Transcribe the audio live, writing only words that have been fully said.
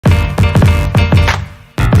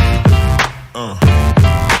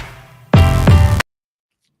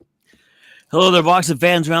Hello there, boxing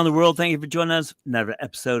fans around the world. Thank you for joining us. Another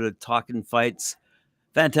episode of Talking Fights.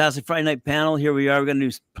 Fantastic Friday night panel. Here we are. We've got a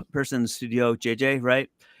new person in the studio, JJ, right?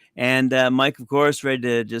 And Mike, of course, ready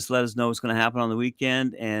to just let us know what's going to happen on the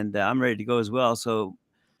weekend. And I'm ready to go as well. So,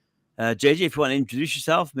 JJ, if you want to introduce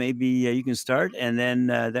yourself, maybe you can start. And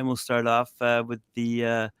then we'll start off with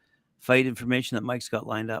the fight information that Mike's got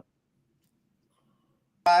lined up.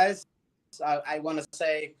 Guys, I want to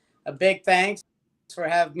say a big thanks for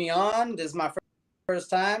having me on. This is my first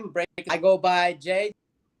time. I go by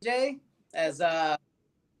JJ, as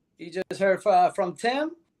you just heard from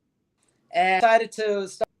Tim, and excited to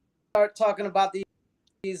start talking about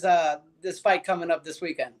this fight coming up this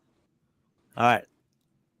weekend. All right.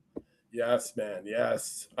 Yes, man.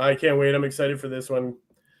 Yes. I can't wait. I'm excited for this one.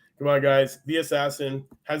 Come on, guys. The Assassin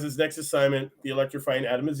has his next assignment, the electrifying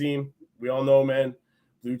Adam Azim. We all know, man.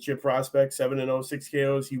 Blue chip prospect, 7-0, 6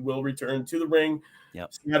 KOs. He will return to the ring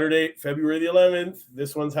Saturday, February the 11th.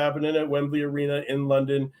 This one's happening at Wembley Arena in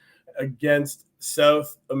London against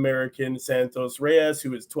South American Santos Reyes,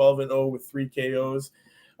 who is 12-0 with 3 KOs.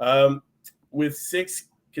 With 6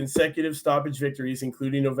 consecutive stoppage victories,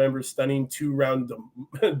 including November's stunning 2-round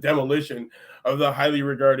demolition of the highly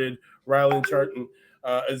regarded Ryland Charlton,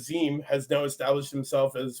 Azim has now established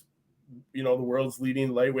himself as the world's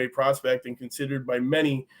leading lightweight prospect and considered by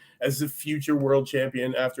many as the future world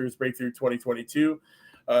champion after his breakthrough 2022.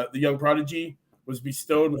 The young prodigy was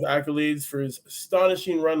bestowed with accolades for his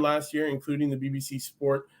astonishing run last year, including the BBC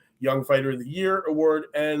Sport Young Fighter of the Year award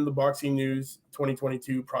and the Boxing News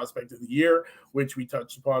 2022 Prospect of the Year, which we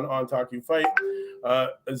touched upon on Talking Fight.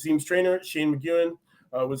 Azim's trainer, Shane McGowan,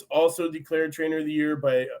 was also declared Trainer of the Year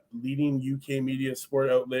by leading UK media sport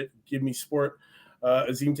outlet Give Me Sport.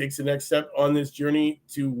 Azim takes the next step on this journey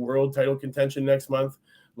to world title contention next month,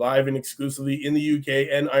 live and exclusively in the UK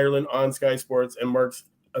and Ireland on Sky Sports, and marks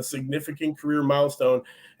a significant career milestone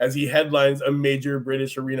as he headlines a major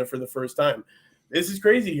British arena for the first time. This is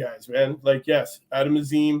crazy, guys, man. Yes, Adam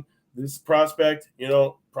Azim, this prospect,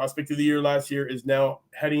 prospect of the year last year, is now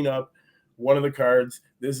heading up one of the cards.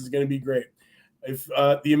 This is going to be great. If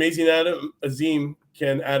the amazing Adam Azim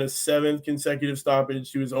can add a 7th consecutive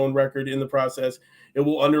stoppage to his own record in the process, it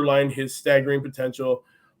will underline his staggering potential.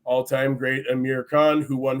 All-time great Amir Khan,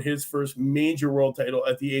 who won his first major world title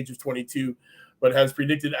at the age of 22, but has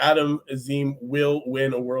predicted Adam Azim will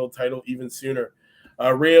win a world title even sooner.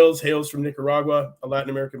 Reyes hails from Nicaragua, a Latin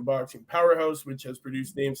American boxing powerhouse, which has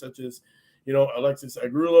produced names such as, Alexis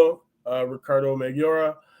Agrulo, Ricardo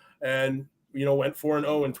Maggiora, and, went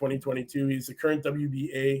 4-0 in 2022. He's the current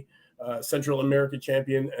WBA Central America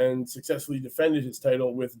champion and successfully defended his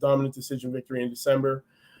title with dominant decision victory in December.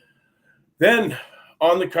 Then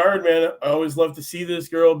on the card, man, I always love to see this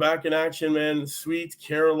girl back in action, man. Sweet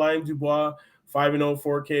Caroline Dubois, 5-0,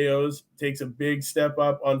 4 KOs, takes a big step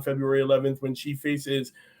up on February 11th when she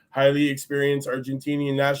faces highly experienced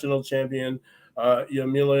Argentinian national champion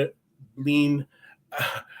Yamila Lean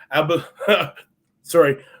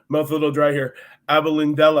sorry, mouth a little dry here,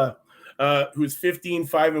 Abalindela, who is 15,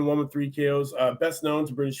 5-1 with 3 KOs, best known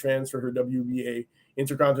to British fans for her WBA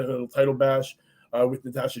Intercontinental title bash with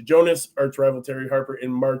Natasha Jonas, arch rival Terry Harper,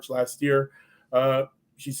 in March last year.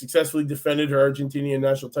 She successfully defended her Argentinian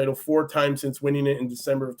national title 4 times since winning it in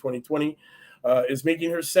December of 2020, is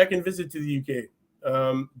making her second visit to the UK.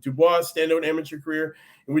 Dubois' standout amateur career,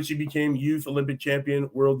 in which she became youth Olympic champion,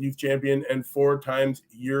 world youth champion, and 4 times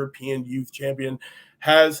European youth champion,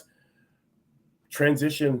 has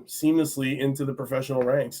transitioned seamlessly into the professional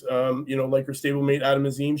ranks. Like her stablemate Adam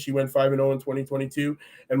Azim, she went 5-0 in 2022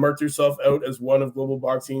 and marked herself out as one of global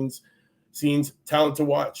boxing's scene's talent to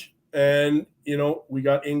watch. And, we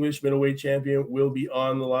got English middleweight champion will be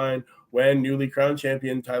on the line when newly crowned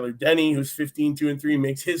champion Tyler Denny, who's 15-2-3,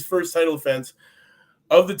 makes his first title defense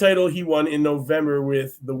of the title he won in November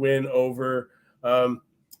with the win over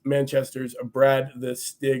Manchester's Brad the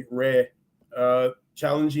Stig Ray.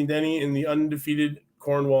 Challenging Denny in the undefeated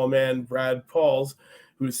Cornwall man Brad Pauls,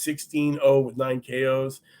 who is 16-0 with 9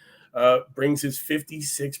 KOs, brings his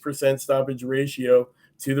 56% stoppage ratio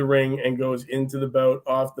to the ring and goes into the bout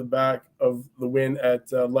off the back of the win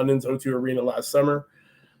at London's O2 Arena last summer.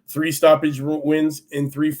 3 stoppage wins in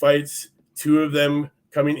 3 fights, 2 of them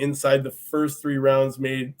coming inside the first 3 rounds,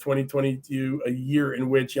 made 2022 a year in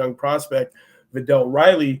which young prospect Vidal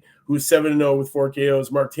Riley, who's 7-0 with 4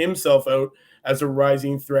 KOs, marked himself out as a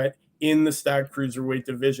rising threat in the stacked cruiserweight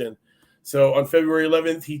division. So on February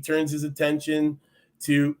 11th, he turns his attention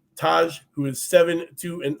to Taj, who is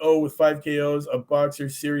 7-2-0 with 5 KOs, a Boxer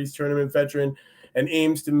Series tournament veteran, and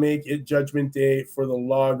aims to make it Judgment Day for the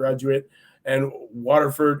law graduate and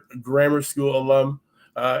Waterford Grammar School alum,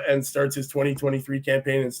 and starts his 2023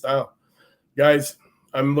 campaign in style. Guys,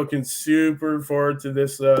 I'm looking super forward to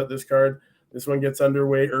this card. This one gets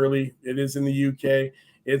underway early. It is in the UK.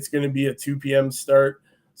 It's going to be a 2 p.m. start.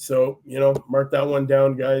 So, mark that one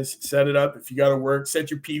down, guys. Set it up. If you got to work,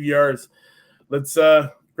 set your PVRs. Let's,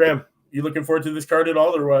 Graham, you looking forward to this card at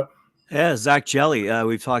all or what? Yeah, Zach Jelly.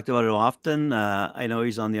 We've talked about it often. I know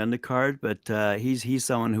he's on the undercard, but he's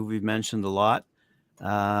someone who we've mentioned a lot.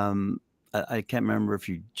 I can't remember if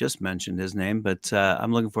you just mentioned his name, but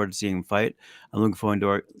I'm looking forward to seeing him fight. I'm looking forward to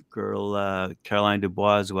our girl Caroline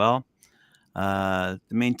Dubois as well. The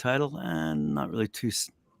main title, and not really too.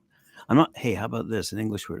 I'm not. Hey, how about this? An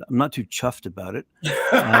English word. I'm not too chuffed about it,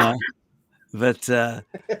 but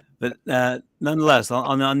nonetheless,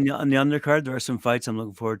 on the undercard, there are some fights I'm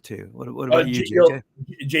looking forward to. What about you, JJ?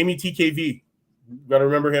 Jamie TKV. Got to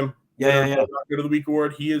remember him. Yeah. Go to the week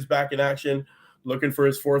award. He is back in action, looking for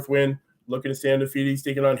his fourth win, looking to stay undefeated. He's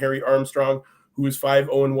taking on Harry Armstrong, who is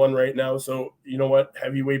 5-0-1 right now. So you know what?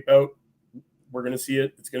 Heavyweight bout. We're going to see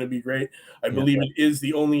it. It's going to be great. I believe it is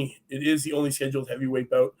the only scheduled heavyweight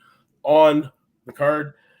bout on the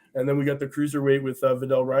card. And then we got the cruiserweight with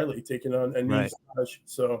Vidal Riley taking on Anis. Right.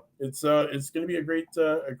 So it's going to be a great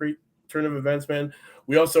turn of events, man.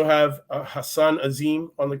 We also have Hassan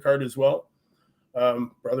Azim on the card as well,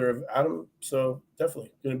 brother of Adam. So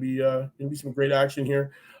definitely going to be some great action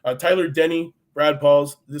here. Tyler Denny, Brad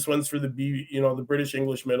Pauls. This one's for the the British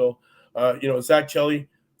English middle. Zach Chelly,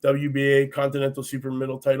 WBA Continental Super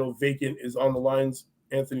Middle title vacant is on the lines.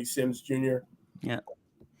 Anthony Sims Jr. Yeah,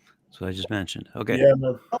 that's what I just mentioned. Okay. Yeah,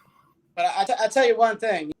 man. But I tell you one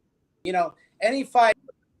thing, any fight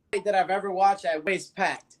that I've ever watched, I always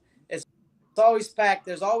packed. It's always packed.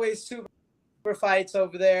 There's always super fights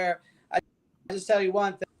over there. I just tell you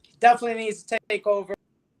one thing, definitely needs to take over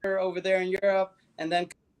there in Europe, and then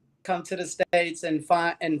come to the States and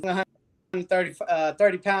find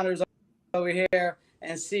 30 pounders over here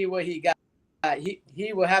and see what he got.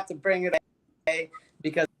 He will have to bring it away,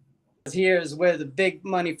 because here's where the big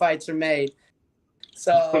money fights are made.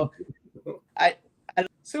 So I'm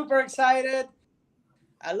super excited.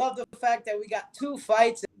 I love the fact that we got 2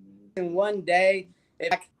 fights in one day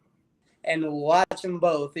and watch them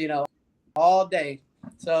both, all day.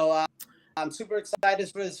 So I'm super excited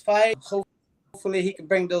for this fight. Hopefully he can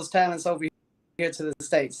bring those talents over here to the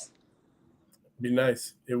States. Be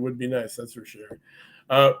nice. It would be nice. That's for sure.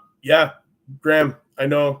 Yeah, Graham, I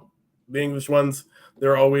know the English ones,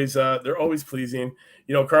 they're always pleasing.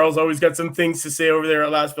 Carl's always got some things to say over there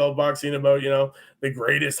at Last Bell Boxing about, the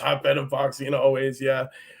greatest hotbed of boxing always. Yeah.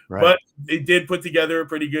 Right. But they did put together a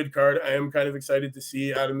pretty good card. I am kind of excited to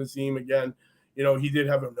see Adam Azim again. He did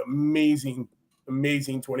have an amazing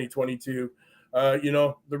 2022.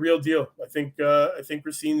 The real deal. I think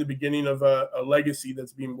we're seeing the beginning of a legacy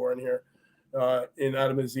that's being born here in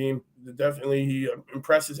Adam Azim. Definitely, he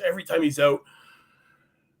impresses every time he's out.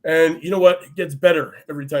 And you know what? It gets better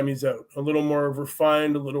every time he's out. A little more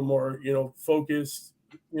refined, a little more, focused.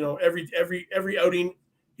 Every outing,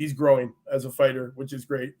 he's growing as a fighter, which is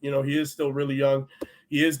great. He is still really young.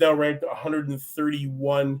 He is now ranked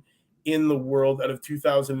 131 in the world out of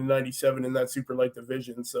 2,097 in that super light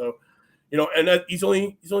division. So, and he's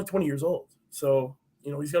only 20 years old. So,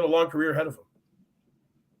 he's got a long career ahead of him.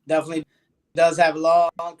 Definitely does have a long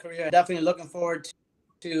career. Definitely looking forward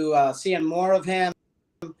to seeing more of him.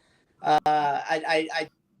 I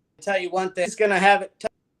tell you one thing, he's gonna have it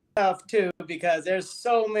tough too, because there's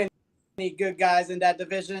so many good guys in that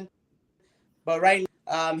division. But right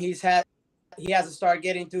now, he has to start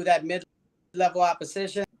getting through that mid-level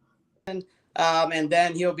opposition, and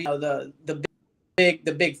then he'll be the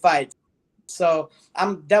big fight. So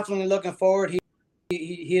I'm definitely looking forward.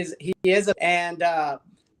 He is, and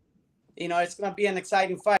it's gonna be an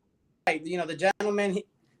exciting fight. The gentleman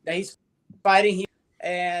that he's fighting,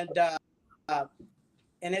 and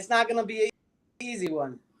it's not going to be an easy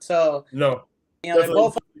one. So no, they're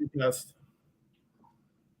both.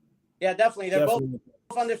 Yeah, definitely. They're both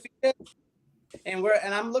undefeated, and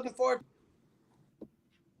I'm looking forward.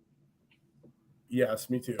 Yes,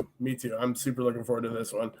 me too. I'm super looking forward to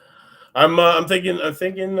this one. I'm thinking.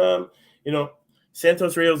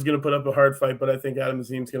 Santos Reyes is going to put up a hard fight, but I think Adam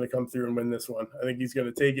Azim's going to come through and win this one. I think he's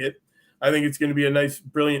going to take it. I think it's going to be a nice,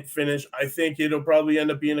 brilliant finish. I think it'll probably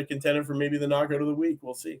end up being a contender for maybe the knockout of the week.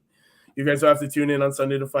 We'll see. You guys will have to tune in on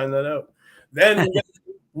Sunday to find that out. Then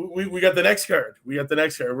we got the next card. We're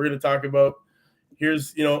going to talk about,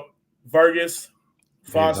 here's, Vargas,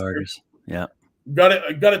 Foster. Vargas. Yeah. Got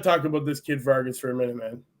to talk about this kid Vargas for a minute,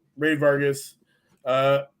 man. Ray Vargas,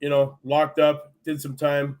 locked up, did some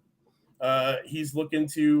time. He's looking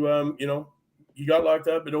to, he got locked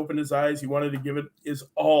up. It opened his eyes. He wanted to give it his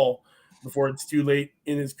all before it's too late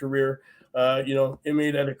in his career.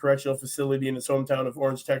 Inmate at a correctional facility in his hometown of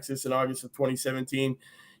Orange, Texas in August of 2017.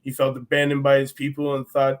 He felt abandoned by his people and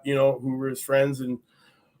thought, who were his friends, and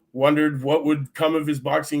wondered what would come of his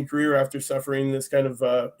boxing career after suffering this kind of,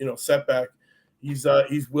 setback. He's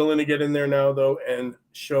willing to get in there now, though, and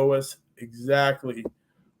show us exactly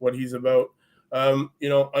what he's about.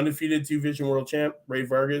 Undefeated two-vision world champ, Ray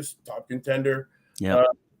Vargas, top contender. Yeah.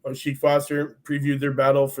 Sheik Foster previewed their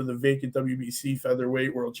battle for the vacant WBC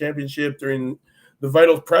featherweight world championship during the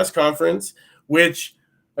Vital press conference, which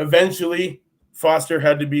eventually Foster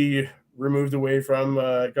had to be removed away from.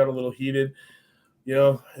 Got a little heated.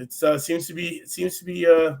 It seems to be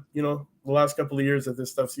the last couple of years that this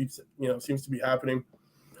stuff seems to be happening.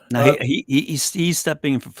 Now he's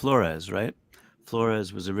stepping in for Flores, right?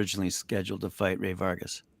 Flores was originally scheduled to fight Ray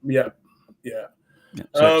Vargas. Yeah.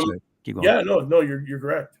 Sorry. Keep going. Yeah, no, you're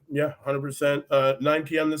correct. Yeah, 100%. 9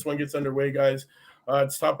 p.m. This one gets underway, guys.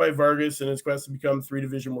 It's topped by Vargas in his quest to become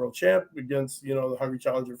 3-division world champ against the hungry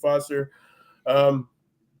challenger Foster.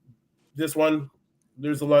 This one,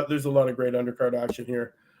 there's a lot of great undercard action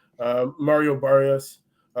here. Mario Barrios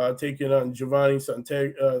taking on Giovanni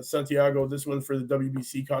Santiago. This one for the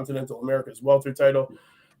WBC Continental Americas welter title.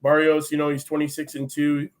 Barrios, he's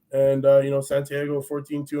 26-2, and Santiago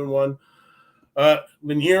 14-2-1.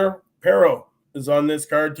 Lanier Pero is on this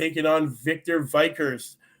card, taking on Victor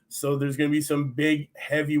Vikers. So there's going to be some big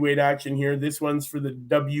heavyweight action here. This one's for the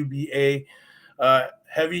WBA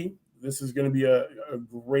heavy. This is going to be a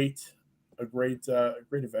great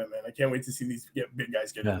event, man. I can't wait to see these big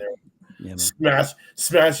guys get in there,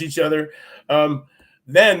 smash each other.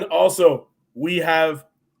 Then also we have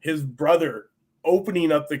his brother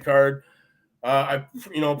opening up the card. I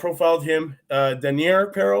profiled him, Daniel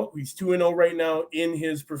Pero. He's 2-0 right now in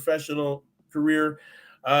his professional career.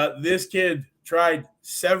 This kid tried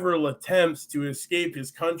several attempts to escape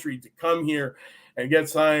his country to come here and get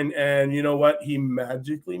signed, and you know what? He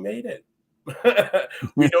magically made it.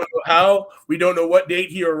 We don't know how, we don't know what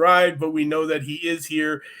date he arrived, but we know that he is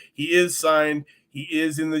here. He is signed. He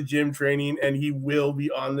is in the gym training, and he will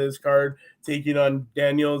be on this card taking on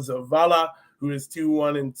Daniel Zavala, who is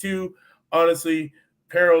 2-1-2. Honestly,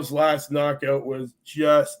 Pero's last knockout was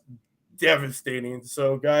just devastating.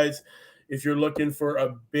 So, guys, if you're looking for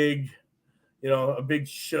a big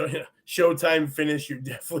showtime finish, you're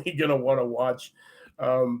definitely gonna want to watch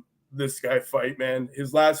this guy fight, man.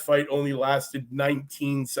 His last fight only lasted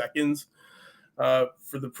 19 seconds for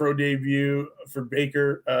the pro debut for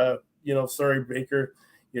Baker. Sorry, Baker,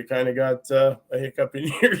 you kind of got a hiccup in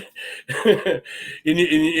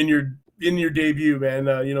your debut, man.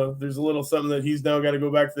 There's a little something that he's now got to go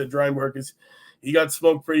back to the drawing board because he got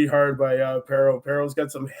smoked pretty hard by Pero. Pero's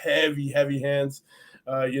got some heavy hands,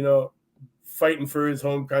 fighting for his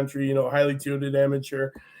home country, highly tuned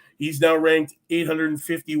amateur. He's now ranked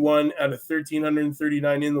 851 out of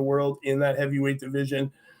 1,339 in the world in that heavyweight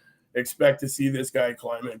division. Expect to see this guy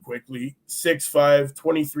climbing quickly. 6'5",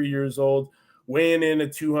 23 years old, weighing in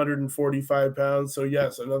at 245 pounds. So,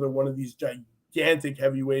 yes, another one of these gigantic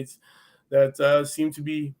heavyweights that seem to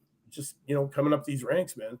be just, coming up these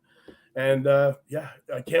ranks, man. And, I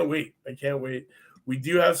can't wait. We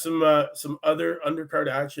do have some other undercard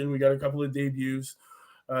action. We got a couple of debuts.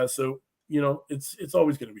 So, it's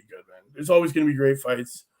always going to be good, man. There's always going to be great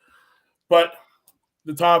fights. But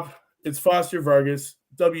the top, it's Foster Vargas,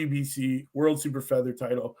 WBC World Super Feather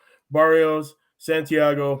title. Barrios,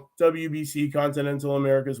 Santiago, WBC Continental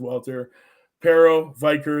Americas welter. Pero,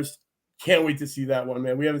 Vikers. Can't wait to see that one,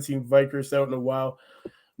 man. We haven't seen Vikers out in a while.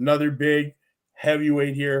 Another big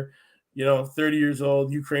heavyweight here. 30 years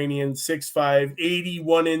old, Ukrainian, 6'5",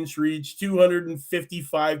 81-inch reach,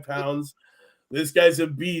 255 pounds. This guy's a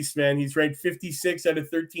beast, man. He's ranked 56 out of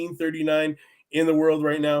 1,339 in the world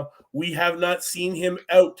right now. We have not seen him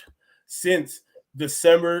out since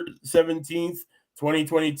December 17th,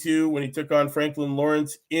 2022, when he took on Franklin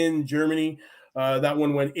Lawrence in Germany. That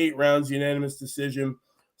one went 8 rounds, unanimous decision.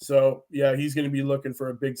 So, yeah, he's going to be looking for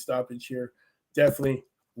a big stoppage here. Definitely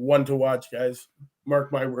one to watch, guys. Mark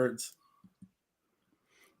my words.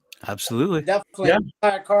 Absolutely. Definitely. Yeah.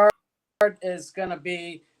 Our card is going to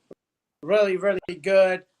be really, really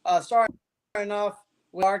good. Starting off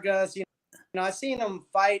with Vargas, I've seen him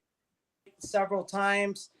fight several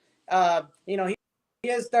times. He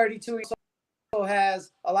is 32 years old,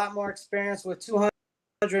 has a lot more experience with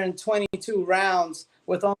 222 rounds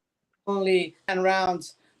with only 10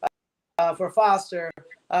 rounds for Foster.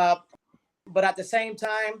 But at the same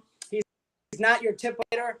time, he's not your tip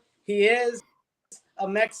fighter. He is a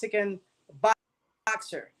Mexican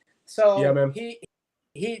boxer. So Yeah, man.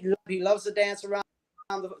 he loves to dance around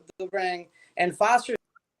the ring, and Foster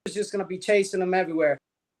is just going to be chasing him everywhere.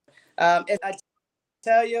 And I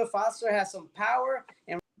tell you, Foster has some power,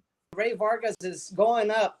 and Ray Vargas is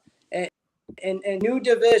going up in a new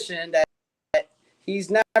division that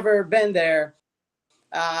he's never been there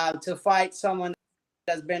to fight someone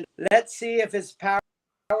that's been. Let's see if his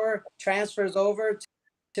power transfers over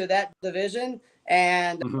to that division,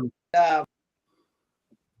 and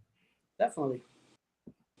definitely.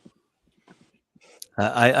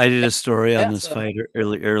 I did a story on Yeah, this so- fight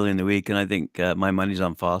early in the week, and I think my money's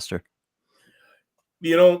on Foster.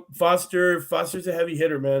 You know, Foster's a heavy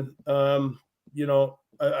hitter, man. You know,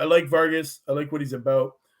 I like Vargas. I like what he's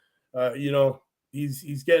about. You know,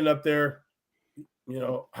 he's getting up there. You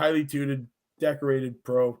know, highly tutored, decorated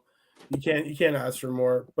pro. You can't ask for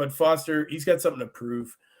more. But Foster, he's got something to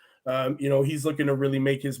prove. You know, he's looking to really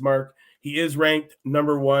make his mark. He is ranked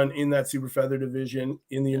number 1 in that super feather division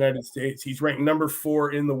in the United States. He's ranked number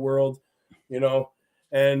 4 in the world. You know,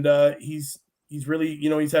 and he's really, you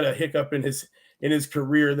know, he's had a hiccup in his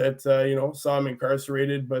career that you know, saw him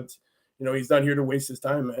incarcerated, but you know, he's not here to waste his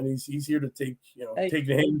time, man. He's here to take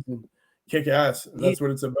names and kick ass, and that's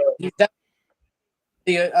what it's about. He's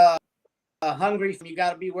definitely hungry. You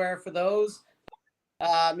got to beware for those.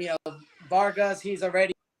 You know, Vargas, he's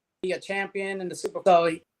already a champion in the Super Bowl.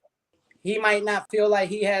 So he might not feel like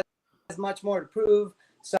he has much more to prove.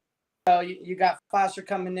 So you got Foster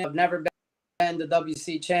coming in, never been the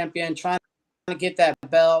WC champion, trying to get that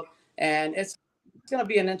belt, and it's going to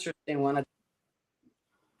be an interesting one.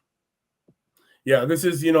 Yeah, this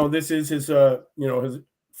is his his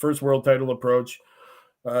first world title approach.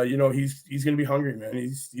 You know, he's going to be hungry, man.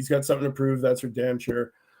 He's got something to prove, that's for damn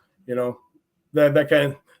sure. You know, that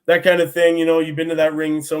kind of thing, you know, you've been to that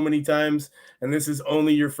ring so many times, and this is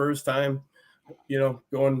only your first time, you know,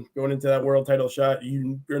 going into that world title shot.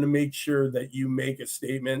 You're going to make sure that you make a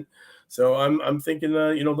statement. So I'm thinking,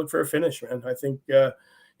 you know, look for a finish, man. I think, you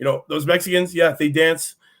know, those Mexicans, yeah, they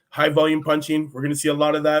dance, high volume punching. We're going to see a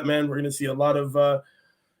lot of that, man. We're going to see a lot of,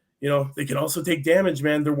 you know, they can also take damage,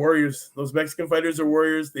 man. They're warriors. Those Mexican fighters are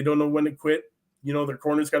warriors. They don't know when to quit. You know, their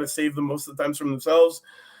corners got to save them most of the times from themselves.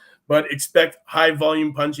 But expect high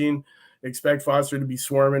volume punching. Expect Foster to be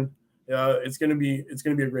swarming. It's gonna be a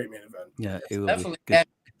great main event. Yeah, it will Definitely. be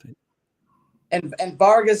good. And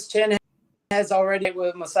Vargas Chin has already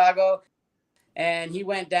with Masago, and he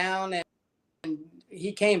went down and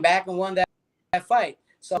he came back and won that fight.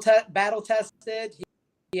 So battle tested.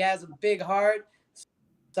 He has a big heart.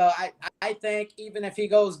 So I think even if he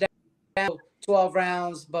goes down 12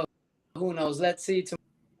 rounds, but who knows? Let's see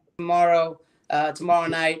tomorrow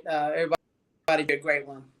night. Everybody be a great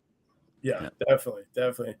one. Yeah,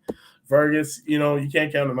 definitely. Vargas, you know, you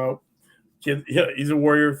can't count him out. Kid, yeah, he's a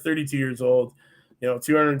warrior, 32 years old. You know,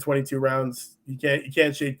 222 rounds. You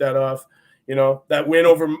can't shake that off. You know, that win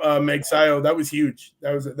over Meg Sayo, that was huge.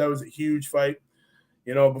 That was a huge fight.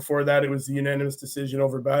 You know, before that, it was the unanimous decision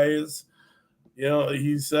over Baez. You know,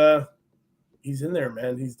 he's in there,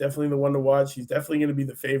 man. He's definitely the one to watch. He's definitely going to be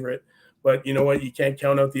the favorite. But you know what? You can't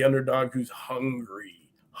count out the underdog who's hungry.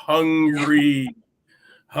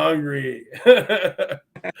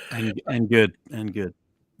 and good.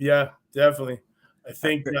 Yeah, definitely. I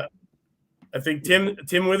think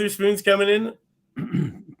Tim Witherspoon's coming in.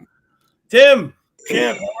 Tim,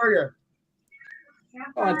 champ, how are you?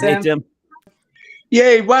 Come on, Hey, Tim. Tim.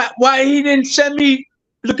 Yeah, why he didn't send me?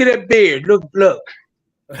 Look at that beard. Look.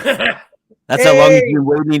 That's how long you've been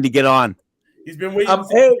waiting to get on. He's been waiting.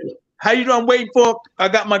 Hey, how you doing? I'm waiting for. I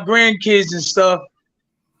got my grandkids and stuff,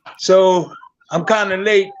 so I'm kind of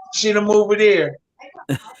late. See them over there.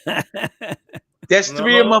 That's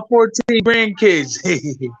 3 of my 14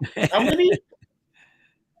 grandkids. How many?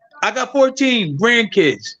 I got 14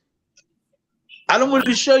 grandkids. I don't want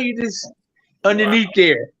to show you this underneath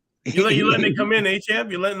there. You letting it come in,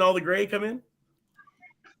 champ? You letting all the gray come in?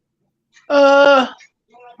 No,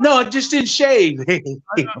 I just didn't shave.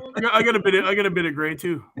 I got a bit of gray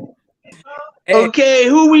too. Okay,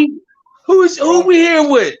 who we here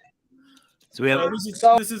with? So we have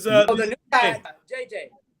This is the new guy, JJ.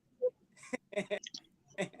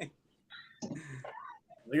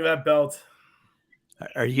 Look at that belt.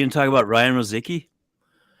 Are you going to talk about Ryan Rozicki?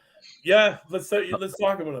 Yeah, let's talk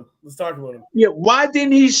about him. Yeah, why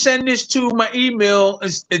didn't he send this to my email?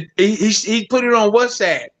 He put it on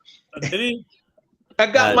WhatsApp. Did he? I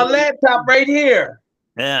got my laptop right here.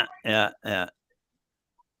 Yeah.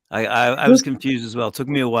 I was confused as well. It took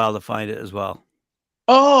me a while to find it as well.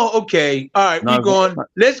 Oh, okay. All right, No, we going.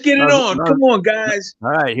 Let's get it no, on. no. Come on, guys. All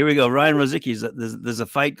right, here we go. Ryan Rozicki's. There's a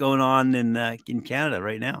fight going on in Canada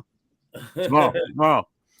right now. Tomorrow.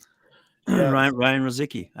 Yeah. Ryan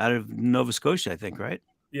Rozicki out of Nova Scotia, I think, right?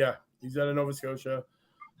 Yeah, he's out of Nova Scotia.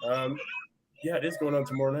 Yeah, it is going on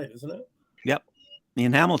tomorrow night, isn't it? Yep.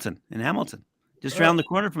 In Hamilton. Just around the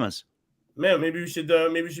corner from us. Man, maybe we should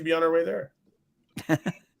be on our way there.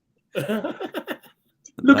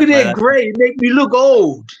 Look at that gray. Make me look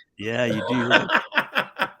old. Yeah, you do. Look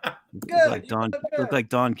like Don. Look like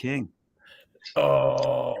Don King.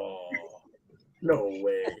 Oh, no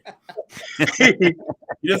way. He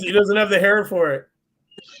doesn't have the hair for it.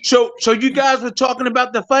 So you guys were talking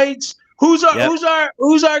about the fights. Who's our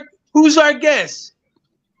guest?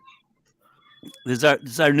 This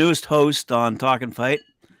is our newest host on Talking Fight,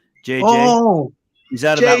 JJ. Oh, he's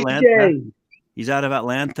out of JJ. Atlanta. He's out of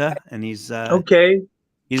Atlanta, and he's okay.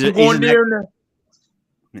 I'm going there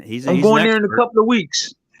in a couple of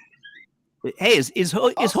weeks. Hey, is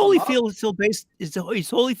Awesome, Holyfield still based? Is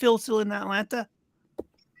Holyfield still in Atlanta?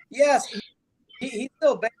 Yes, he's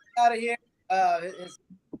still based out of here.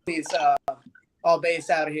 He's all based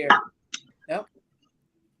out of here. Yep.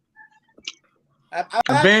 I've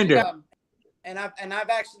actually, and I've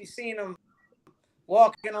actually seen him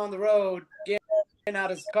walking on the road, getting out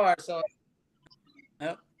of his car. So,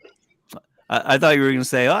 yep. I thought you were going to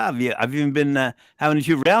say, I've even been having a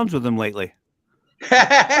few rounds with him lately.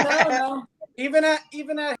 No. Even at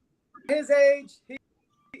his age,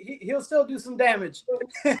 he'll still do some damage.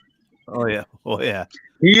 Oh yeah.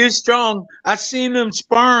 He is strong. I seen him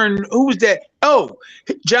sparring. Who was that? Oh,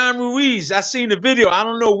 John Ruiz. I seen the video. I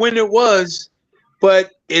don't know when it was,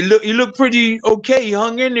 but he looked pretty okay. He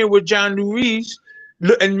hung in there with John Ruiz.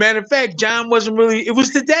 And matter of fact, John wasn't really. It was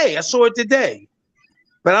today. I saw it today,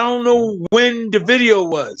 but I don't know when the video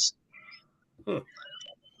was. It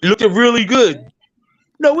looked really good.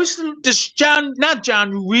 No, it's this John, not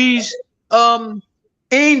John Ruiz.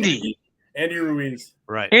 Andy Ruiz.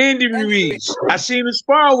 Right. Andy Ruiz. I seen him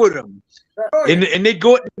spar with him. And they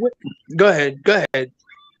go ahead.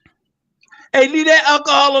 Hey, leave that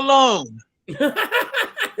alcohol alone.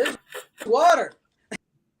 Water.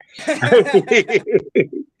 That's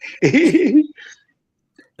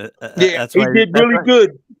he did really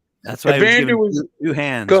good. That's why Evander he was two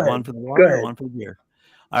hands, one for the water, one for the beer.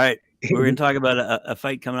 All right, we're going to talk about a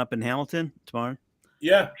fight coming up in Hamilton tomorrow.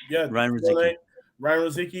 Yeah. Ryan Rozicki. Ryan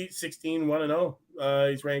Rozicki,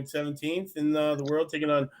 16-1-0. He's ranked 17th in the world, taking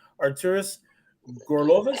on Arturas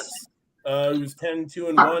Gorlovas, who's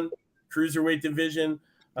 10-2-1, cruiserweight division.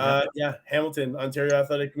 Hamilton, Ontario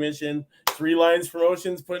Athletic Commission, 3 Lions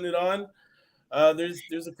Promotions putting it on.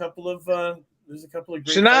 There's a couple of great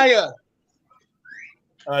Shania.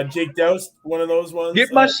 Jake Doust, one of those ones.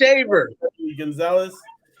 Get my shaver. Gonzalez.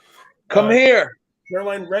 Come here.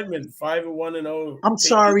 Caroline Redmond, 5-1-0. I'm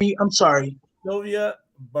sorry. Sylvia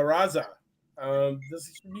Barraza.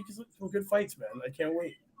 This should be some good fights, man. I can't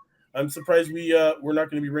wait. I'm surprised we're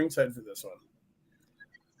not going to be ringside for this one.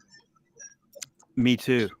 Me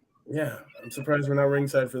too. Yeah, I'm surprised we're not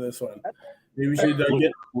ringside for this one. Maybe we should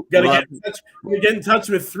get in touch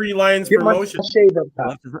with 3 Lions Promotions.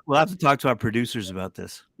 We'll have to talk to our producers about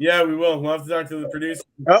this. Yeah, we will. We'll have to talk to the producers.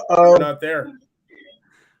 Uh-oh. We're not there.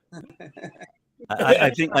 I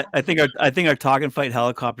think our Talking Fight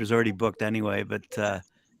helicopter is already booked anyway. But yeah,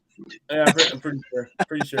 I'm pretty sure.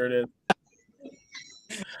 Pretty sure it is.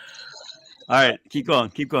 All right, keep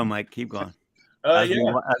going, Mike. Keep going.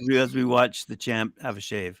 As we watch the champ have a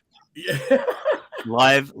shave. Yeah.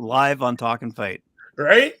 live on Talking Fight.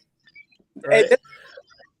 Right? Hey,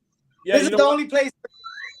 Yeah, this is the only place.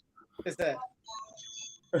 Is that?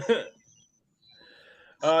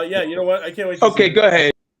 Yeah, you know what? I can't wait. Okay, go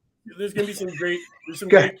ahead. There's gonna be some great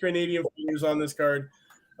Canadian fighters on this card.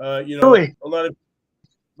 A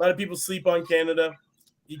lot of people sleep on Canada.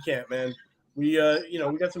 You can't, man. We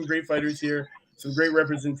got some great fighters here, some great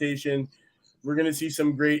representation. We're gonna see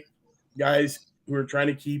some great guys who are trying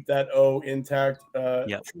to keep that O intact.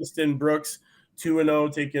 Tristan Brooks,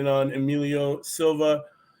 2-0, taking on Emilio Silva.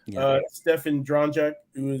 Stefan Dronjak,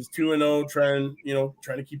 who is 2-0,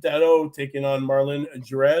 trying to keep that O, taking on Marlon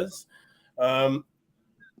Jerez.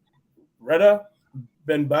 Reda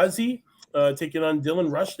Benbazi taking on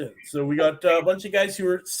Dylan Rushton. So we got a bunch of guys who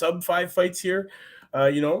are sub-5 fights here.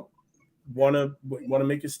 Want to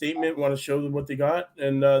make a statement, want to show them what they got,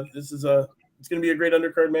 and it's going to be a great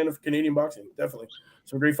undercard, man, of Canadian boxing. Definitely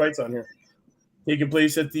some great fights on here, taking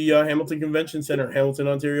place at the Hamilton Convention Center, Hamilton,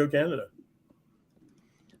 Ontario, Canada.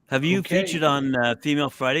 Have you featured on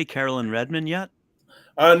Female Friday, Carolyn Redmond, yet?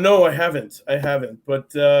 No, I haven't.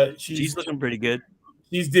 But she's looking pretty good.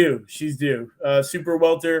 She's due. She's due. Super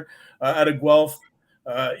welter out of Guelph.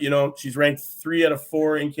 She's ranked 3 out of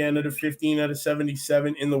 4 in Canada, 15 out of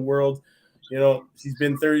 77 in the world. She's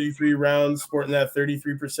been 33 rounds, sporting that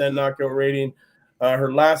 33% knockout rating.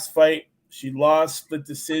 Her last fight, she lost split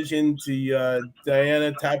decision to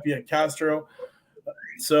Diana Tapia Castro.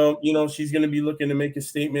 So, she's going to be looking to make a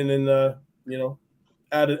statement and,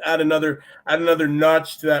 add another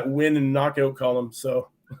notch to that win and knockout column. So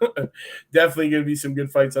definitely going to be some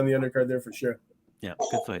good fights on the undercard there for sure. Yeah,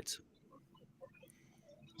 good fights.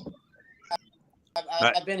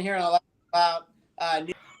 I've been hearing a lot about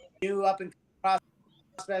new up and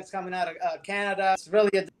prospects coming out of Canada. It's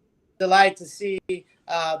really a delight to see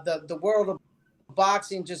the world of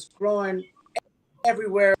boxing just growing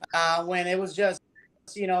everywhere. When it was just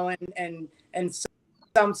in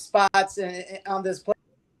some spots on this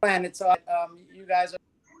planet. So you guys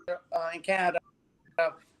are in Canada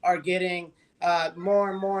are getting more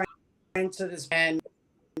and more into this and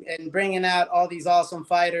bringing out all these awesome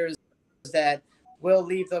fighters that will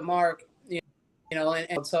leave the mark,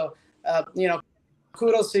 and so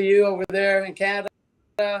kudos to you over there in Canada,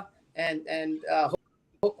 and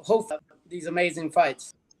hope these amazing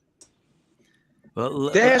fights. Well,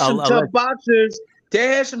 They had some tough boxers. They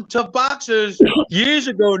had some tough boxers years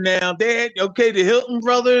ago. Now they had the Hilton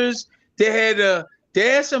brothers. They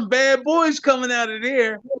had some bad boys coming out of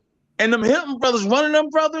there, and them Hilton brothers. One of them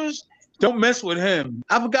brothers, don't mess with him.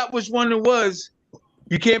 I forgot which one it was.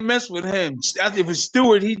 You can't mess with him. It was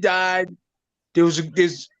Stewart. He died. It was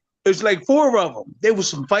like 4 of them. They were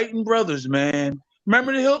some fighting brothers, man.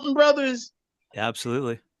 Remember the Hilton brothers?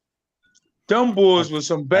 Absolutely. Them boys were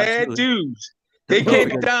some bad dudes. They came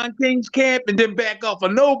to Don King's camp and didn't back off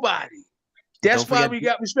of nobody. That's why we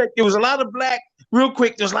got respect. There was a lot of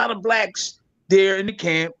there's a lot of blacks there in the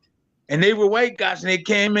camp, and they were white guys, and they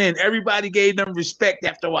came in. Everybody gave them respect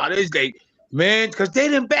after a while. Because they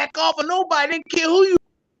didn't back off of nobody. They didn't care who you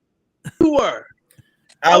were.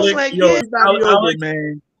 I was like, Alex,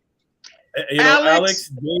 man. Alex,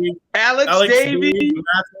 Davey, Matthew,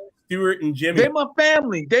 Stewart, and Jimmy. They my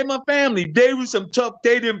family. They were some tough.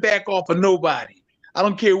 They didn't back off of nobody. I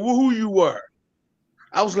don't care who you were.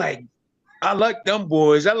 I was like, I like them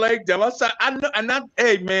boys. I like them.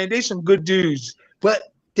 Hey man, they some good dudes,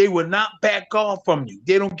 but they will not back off from you.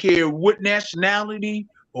 They don't care what nationality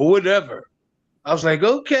or whatever. I was like,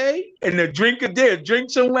 okay, and drink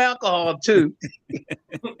some alcohol too.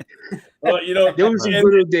 Well, there was some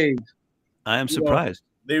good days. I am surprised.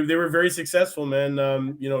 They were very successful, man.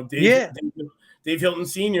 Dave Hilton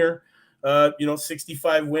Sr.,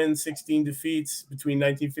 65 wins, 16 defeats between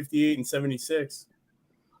 1958 and 76.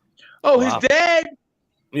 Oh, wow. His dad?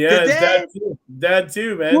 Yeah, his dad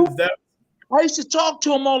too, man. His dad. I used to talk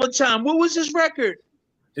to him all the time. What was his record?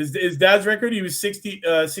 His dad's record, he was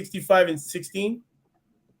 65 and 16.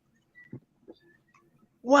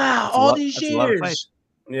 Wow, all these years.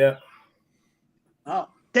 Yeah. Oh.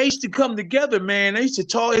 They used to come together, man. They used to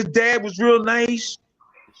talk. His dad was real nice.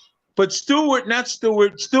 But Stewart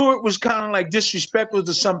was kind of like disrespectful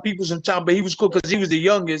to some people sometimes, but he was cool because he was the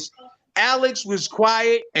youngest. Alex was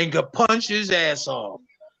quiet and could punch his ass off.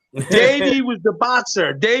 Davey was the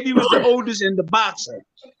boxer. Davey was the oldest in the boxer.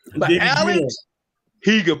 But Davey Alex,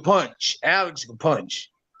 he could punch. Alex could punch.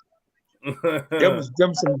 There was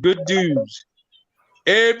them some good dudes.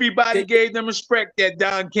 Everybody gave them respect at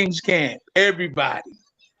Don King's camp. Everybody.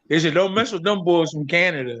 They said, don't mess with them boys from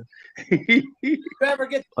Canada. You ever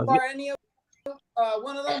get to bar any of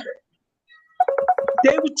one of them?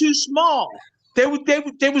 They were too small. They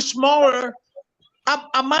were smaller.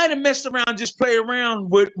 I might have messed around, just play around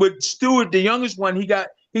with Stewart, the youngest one. He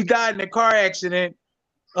died in a car accident.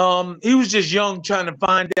 He was just young, trying to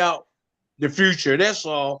find out the future. That's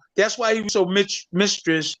all. That's why he was so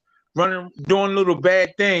mistress, running, doing little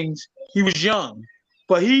bad things. He was young,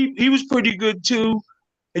 but he was pretty good too.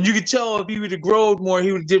 And you could tell if he would have grown more,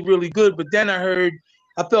 he would have did really good. But then I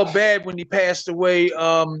felt bad when he passed away.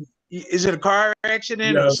 Is it a car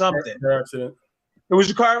accident or something? Car accident. It was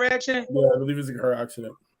a car accident? Yeah, I believe it was a car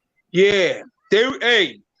accident. Yeah.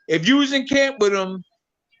 If you was in camp with them,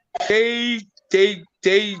 they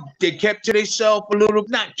kept to themselves a little,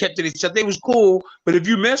 not kept to themselves. They was cool, but if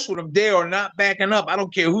you mess with them, they are not backing up. I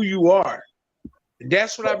don't care who you are. And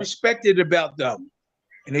that's what I respected about them.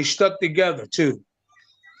 And they stuck together too.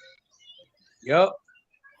 Yep.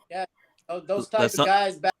 Yeah. Those types of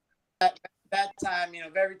guys back that time,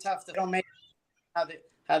 very tough. They don't make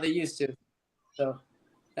how they used to. So,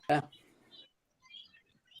 yeah.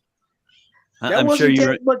 That wasn't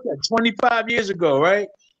sure 25 years ago, right?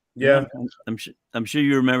 Yeah. I'm sure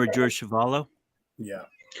you remember George Chuvalo. Yeah.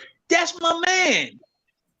 That's my man.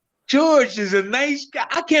 George is a nice guy.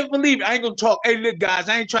 I can't believe it. I ain't gonna talk. Hey, look, guys,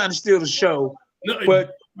 I ain't trying to steal the show, No,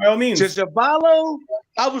 but by all means. to Zavallo,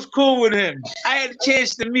 I was cool with him. I had a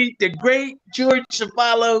chance to meet the great George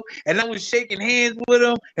Zavallo, and I was shaking hands with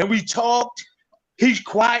him, and we talked. He's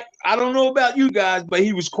quiet. I don't know about you guys, but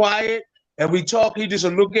he was quiet, and we talked. He just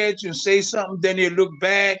would look at you and say something, then he'd look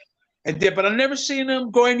back, and then. But I never seen him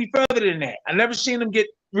go any further than that. I never seen him get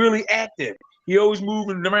really active. He always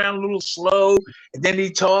moving around a little slow, and then he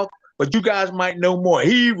talked. But you guys might know more.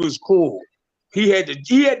 He was cool. He had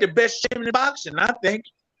the best chin in boxing, I think.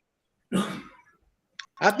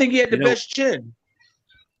 I think he had the best chin.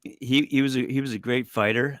 He was a great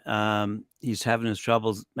fighter. He's having his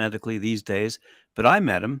troubles medically these days, but I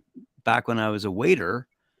met him back when I was a waiter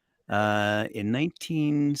in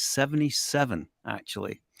 1977,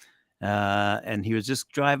 actually. And he was just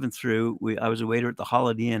driving through. I was a waiter at the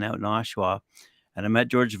Holiday Inn out in Oshawa, and I met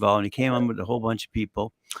George Zavallo, and he came on with a whole bunch of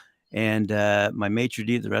people. And my maitre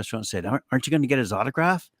d' at the restaurant said, "Aren't you going to get his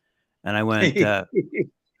autograph?" And I went,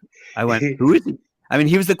 "Who is he?" I mean,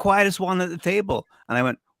 he was the quietest one at the table, and I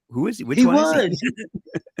went, "Who is he? Which one is he?"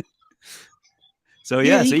 So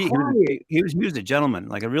yeah, so he was a gentleman,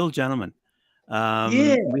 like a real gentleman.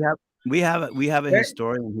 We have a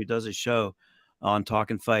historian who does a show on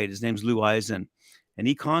Talk and Fight. His name's Lou Eisen, and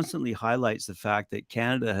he constantly highlights the fact that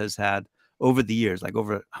Canada has had over the years, like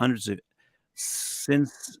over hundreds of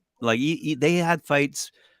since. Like they had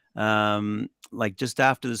fights like just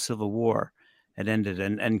after the Civil War had ended,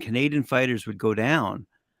 and Canadian fighters would go down.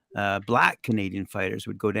 Black Canadian fighters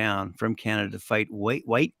would go down from Canada to fight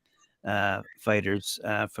white fighters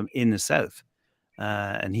from in the South.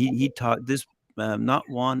 And he taught this not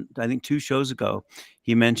one, I think 2 shows ago.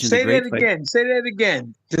 He mentioned Say that again. Say that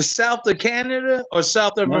again. The South of Canada or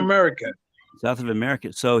South of America? South of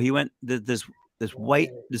America. So he went this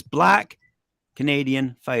black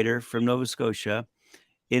Canadian fighter from Nova Scotia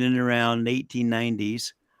in and around the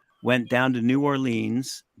 1890s went down to New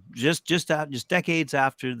Orleans just decades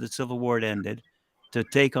after the Civil War ended to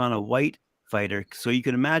take on a white fighter. So you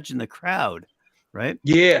can imagine the crowd, right?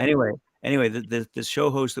 Yeah. Anyway, the show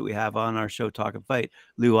host that we have on our show, Talk and Fight,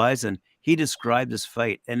 Lou Eisen, he described this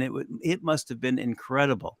fight, and it must have been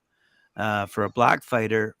incredible for a black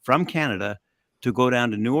fighter from Canada to go down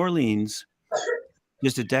to New Orleans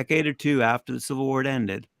just a decade or 2 after the Civil War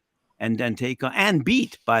ended, and then take on and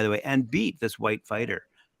beat this white fighter.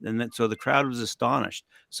 And so the crowd was astonished.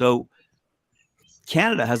 So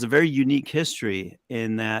Canada has a very unique history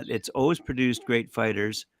in that it's always produced great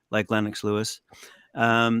fighters like Lennox Lewis.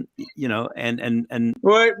 And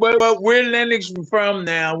where Lennox from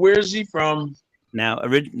now? Where's he from?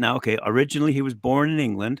 Originally he was born in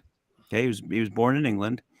England. Okay, he was born in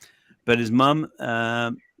England, but his mom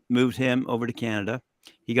moved him over to Canada.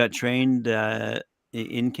 He got trained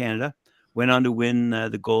in Canada, went on to win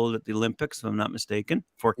the gold at the Olympics, if I'm not mistaken,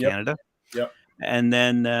 for Canada. Yep. And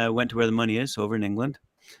then went to where the money is, over in England,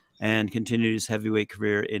 and continued his heavyweight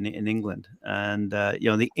career in England. And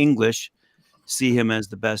the English see him as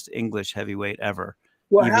the best English heavyweight ever.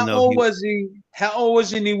 Well, how old was he? How old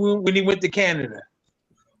was he when he went to Canada?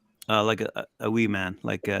 Like a wee man,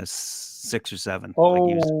 like 6 or 7. Oh.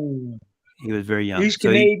 Like he was very young. He's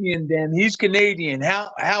Canadian then. He's Canadian.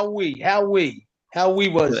 How wee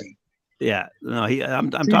was he? Yeah. No, I'm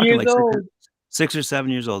talking like 6 or 7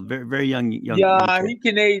 years old. Very, very young. Yeah, he's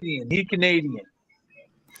Canadian. He's Canadian.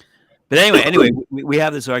 But anyway, we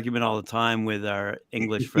have this argument all the time with our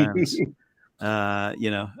English friends,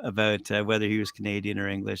 about whether he was Canadian or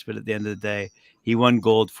English. But at the end of the day, he won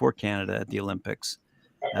gold for Canada at the Olympics.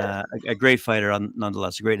 A great fighter,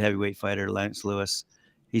 nonetheless, a great heavyweight fighter, Lennox Lewis.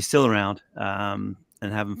 He's still around and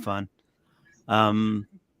having fun.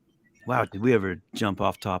 Wow, did we ever jump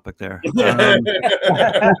off topic there?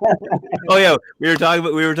 Oh yeah, we were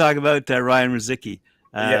talking about Ryan Ruzicki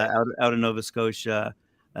out of Nova Scotia,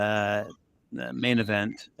 main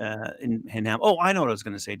event in Ham. Oh, I know what I was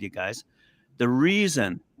going to say to you guys. The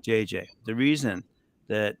reason, JJ,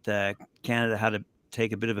 that Canada had to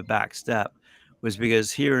take a bit of a back step was because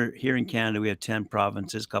here in Canada we have 10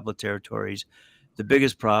 provinces, a couple of territories. The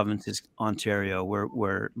biggest province is Ontario,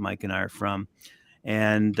 where Mike and I are from,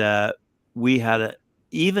 and we had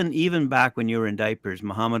even back when you were in diapers,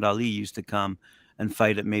 Muhammad Ali used to come and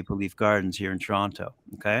fight at Maple Leaf Gardens here in Toronto.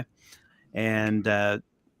 Okay, and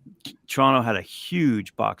Toronto had a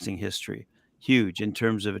huge boxing history, huge in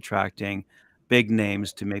terms of attracting big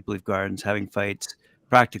names to Maple Leaf Gardens, having fights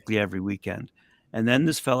practically every weekend. And then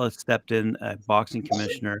this fella stepped in, a boxing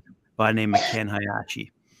commissioner by the name of Ken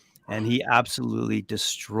Hayashi. And he absolutely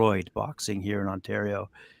destroyed boxing here in Ontario.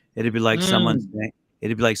 It'd be like someone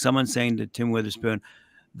saying to Tim Witherspoon,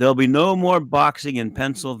 There'll be no more boxing in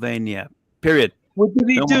Pennsylvania. Period. What did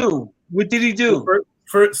he No do? What did he do?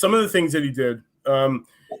 For some of the things that he did,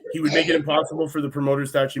 he would make it impossible for the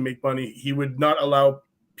promoters to actually make money. He would not allow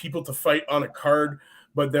people to fight on a card,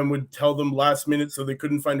 but then would tell them last minute so they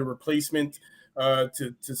couldn't find a replacement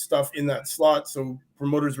to stuff in that slot. So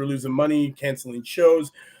promoters were losing money, canceling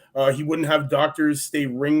shows. He wouldn't have doctors stay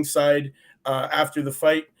ringside after the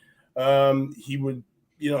fight. He would,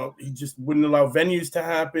 he just wouldn't allow venues to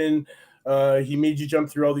happen. He made you jump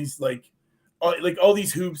through all these all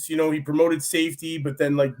these hoops. He promoted safety, but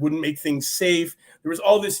then wouldn't make things safe. There was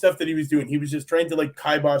all this stuff that he was doing. He was just trying to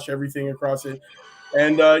kibosh everything across it.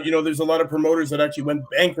 And there's a lot of promoters that actually went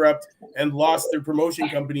bankrupt and lost their promotion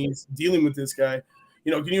companies dealing with this guy.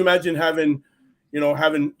 Can you imagine having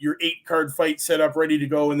your 8-card fight set up ready to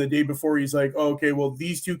go, and the day before he's like, oh, okay, well,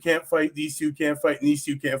 these two can't fight, these two can't fight, and these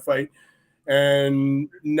two can't fight. And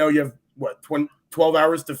now you have 12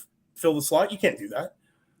 hours to fill the slot. You can't do that.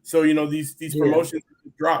 So, these promotions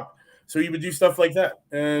drop. So he would do stuff like that.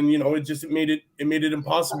 And, it made it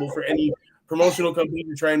impossible for any promotional company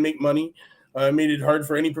to try and make money. It made it hard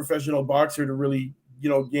for any professional boxer to really,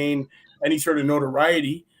 gain any sort of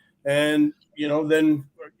notoriety. And, then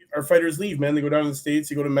our fighters leave, man. They go down to the States,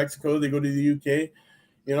 they go to Mexico, they go to the UK,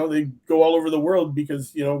 they go all over the world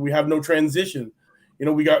because, we have no transition.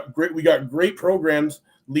 We got great programs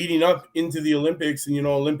leading up into the Olympics and,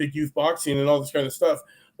 Olympic youth boxing and all this kind of stuff.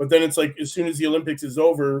 But then it's as soon as the Olympics is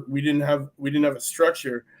over, we didn't have a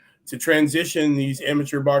structure to transition these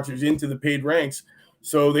amateur boxers into the paid ranks.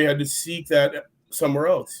 So they had to seek that somewhere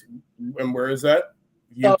else. And where is that?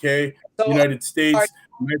 UK, United States,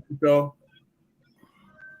 Mexico.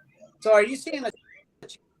 So are you seeing a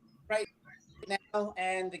right now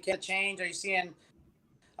and the change? Are you seeing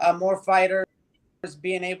more fighters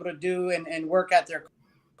being able to do and work at their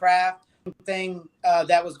craft thing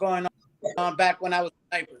that was going on back when I was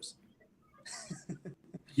snipers?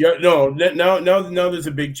 Yeah, no, now there's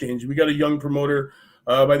a big change. We got a young promoter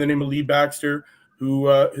by the name of Lee Baxter who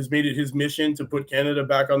has made it his mission to put Canada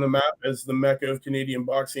back on the map as the Mecca of Canadian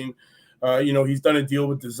boxing. He's done a deal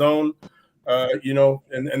with DAZN,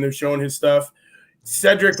 and they're showing his stuff.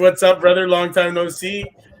 Cedric, what's up, brother? Long time no see.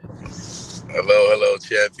 Hello,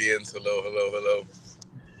 champions. Hello.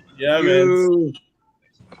 Yeah, man.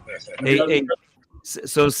 Hey,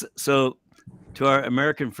 so to our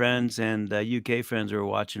American friends and UK friends who are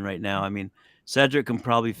watching right now, I mean, Cedric can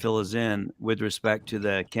probably fill us in with respect to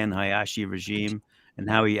the Ken Hayashi regime and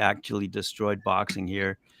how he actually destroyed boxing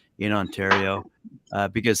here in Ontario,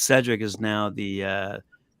 because Cedric is now the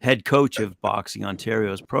head coach of Boxing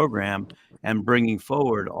Ontario's program and bringing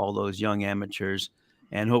forward all those young amateurs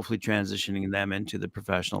and hopefully transitioning them into the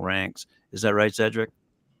professional ranks. Is that right, Cedric?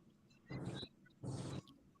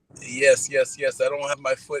 Yes. I don't have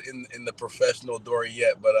my foot in the professional door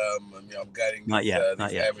yet, but I'm guiding these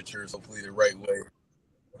amateurs hopefully the right way.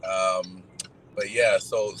 But yeah,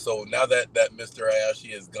 so now that Mr.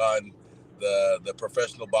 Hayashi is gone, the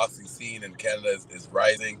professional boxing scene in Canada is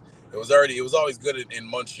rising. It was always good in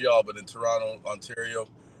Montreal, but in Toronto, Ontario,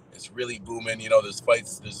 it's really booming. There's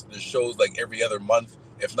fights, there's shows every other month,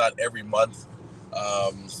 if not every month.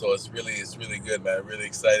 So it's really good, man. Really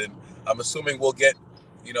excited. I'm assuming we'll get,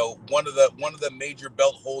 one of the major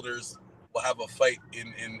belt holders will have a fight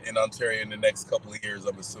in Ontario in the next couple of years.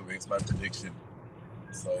 I'm assuming it's my prediction.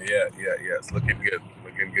 So yeah, it's looking good.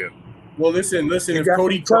 Well, listen.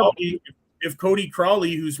 If Cody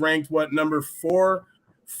Crawley, who's ranked number four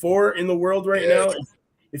in the world right now,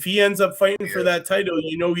 if he ends up fighting for that title,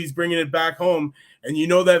 he's bringing it back home, and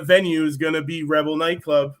that venue is going to be Rebel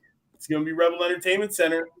Nightclub. It's going to be Rebel Entertainment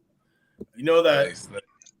Center. You know that. Nice.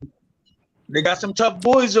 They got some tough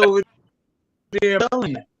boys over there.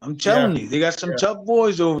 I'm telling you, they got some tough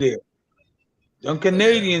boys over there. Them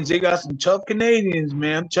Canadians, they got some tough Canadians,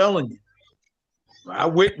 man. I'm telling you. I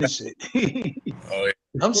witnessed it. Oh, yeah.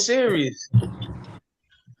 I'm serious.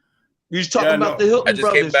 You was talking about the Hilton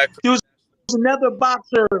brothers. There was another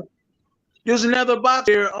boxer.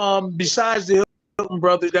 Besides the Hilton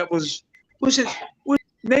brothers that was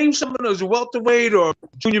name some of those, welterweight or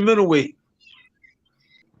junior middleweight.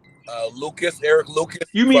 Eric Lucas.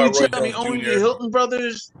 You mean to tell me only the Hilton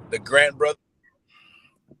brothers? The Grant brothers?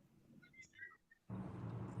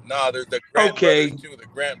 Nah, there's the Grant brothers too. The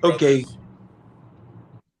Grant brothers. Okay.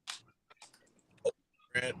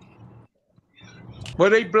 Grant. Were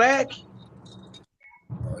they black?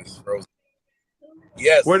 Oh, he's frozen.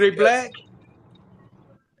 Yes. Were they black?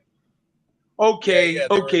 Okay, Yeah,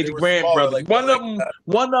 the Grant brothers.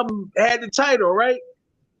 One of them had the title, right?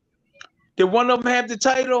 Did one of them have the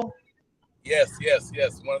title? Yes.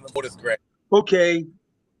 One of them was Grant. Okay.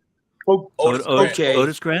 Okay.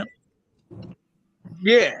 Otis Grant.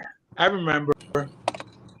 Yeah, I remember.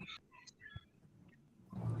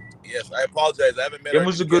 Yes, I apologize. I haven't met. It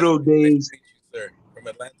was the good old days. Nice to meet you, sir, from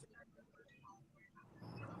Atlanta.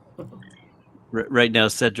 Right now,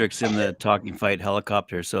 Cedric's in the Talking Fight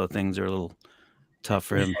helicopter, so things are a little tough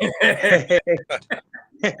for him.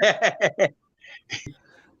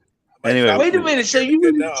 Anyway, wait a minute. So you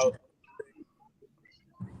good now.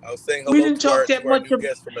 I was saying hello. We didn't talk that much. New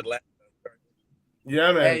guest from Atlanta.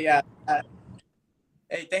 Yeah, man. Hey,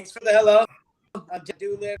 hey, thanks for the hello. I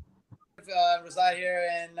do live, reside here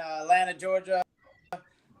in Atlanta, Georgia.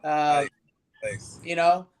 Nice. You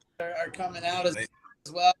know, are coming out as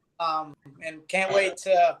well, and can't wait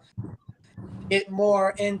to get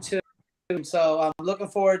more into. So I'm looking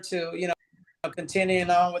forward to continuing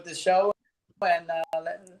on with the show, and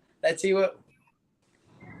let's see what.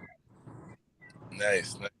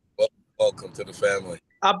 Nice. Welcome to the family.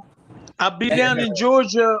 I'll be down in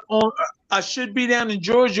Georgia I should be down in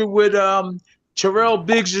Georgia with Terrell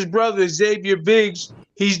Biggs' brother, Xavier Biggs.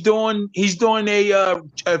 He's doing a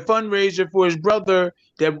fundraiser for his brother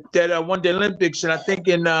that won the Olympics, and I think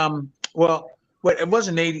in it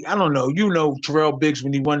wasn't 80. I don't know. You know Terrell Biggs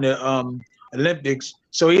when he won the Olympics.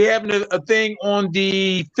 So he having a thing on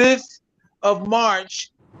the 5th of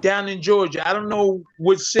March down in Georgia. I don't know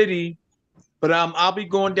which city. But I'll be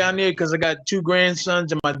going down there because I got 2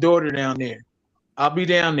 grandsons and my daughter down there. I'll be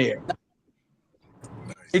down there.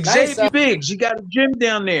 Nice. Xavier Biggs, he got a gym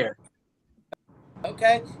down there.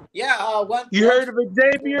 Okay. Yeah. You heard of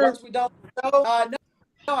Xavier? Once we're done with the show,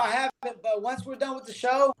 no, I haven't. But once we're done with the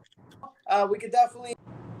show, we could definitely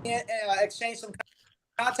exchange some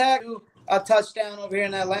contact. A touchdown over here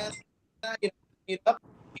in Atlanta. Meet up,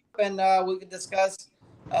 and we could discuss.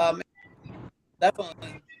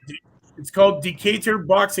 Definitely. It's called Decatur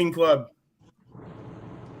Boxing Club.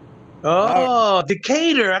 Oh,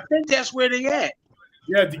 Decatur. I think that's where they at.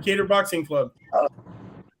 Yeah, Decatur Boxing Club.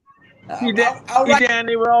 He down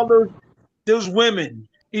there with all those women.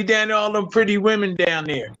 He down there, all them pretty women down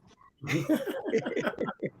there.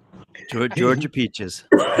 Georgia Peaches.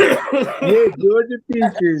 Yeah, Georgia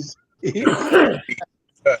Peaches.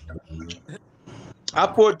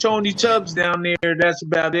 I fought Tony Tubbs down there. That's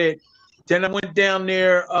about it. Then I went down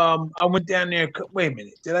there. Wait a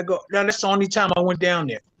minute. Did I go? No, that's the only time I went down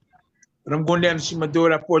there. But I'm going down to see my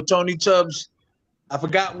daughter. I fought Tony Tubbs. I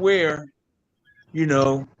forgot where,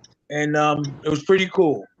 and it was pretty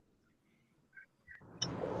cool.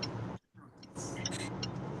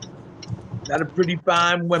 Got a pretty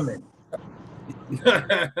fine women. Now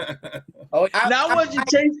I wasn't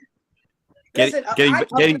chasing. Getting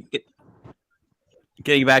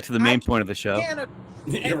back to the main point of the show.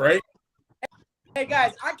 You're right. Hey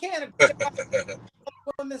guys, I can't agree with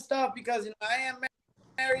women stuff because I am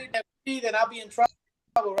married, and I'll be in trouble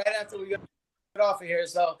right after we get off of here.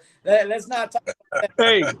 So let's not talk about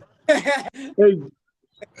that. Hey,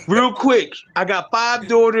 real quick, I got 5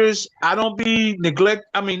 daughters. I don't be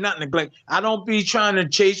I don't be trying to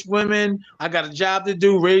chase women. I got a job to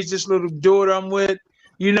do, raise this little daughter I'm with,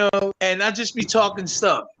 and I just be talking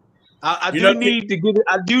stuff. I do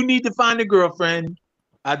need to find a girlfriend.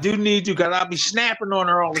 I do need to, because I'll be snapping on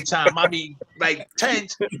her all the time. I'll be like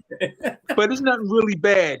tense. But it's nothing really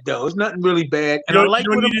bad, though. It's nothing really bad. And I like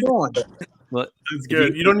what I'm doing. Well, that's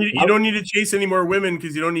good. You don't need to chase any more women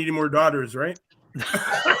because you don't need any more daughters, right?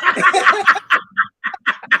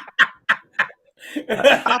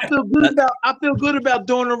 I feel good about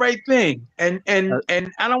doing the right thing. And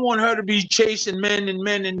I don't want her to be chasing men. I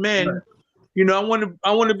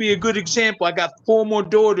want to be a good example. I got 4 more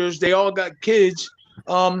daughters. They all got kids.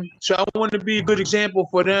 So I want to be a good example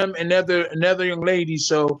for them and other young ladies.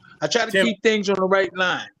 So I try to keep things on the right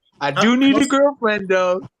line. I do need a girlfriend,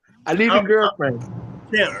 though. I need a girlfriend.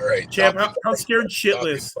 Champ, how scared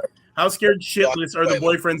shitless? How scared shitless are the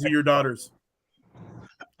boyfriends of your daughters?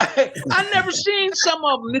 I never seen some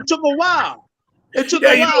of them. It took a while. A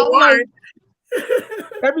while.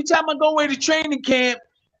 Every time I go away to training camp,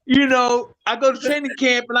 I go to training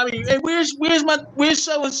camp and I mean, hey, where's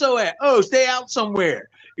so and so at? Oh, stay out somewhere.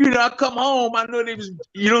 I come home. I know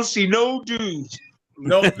you don't see no dudes.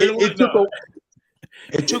 No, it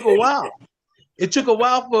took a while. It took a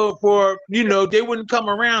while for they wouldn't come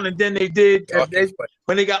around, and then they did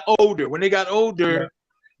when they got older.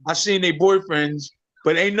 I seen their boyfriends,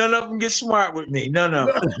 but ain't none of them get smart with me. None of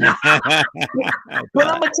them. But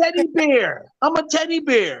I'm a teddy bear.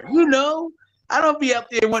 I don't be out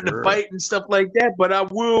there wanting to fight and stuff like that, but I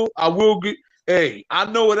will get. Hey, I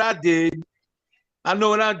know what I did.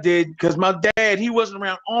 Because my dad, he wasn't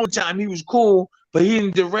around all the time. He was cool, but he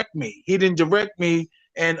didn't direct me.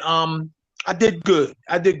 and I did good.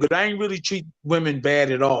 I ain't really treat women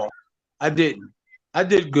bad at all. I didn't. I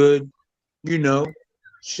did good. You know,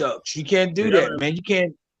 shucks. You can't do that, man. You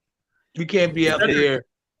can't be out there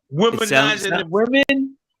womanizing the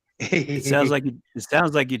women. It sounds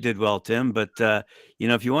like you did well, Tim. But you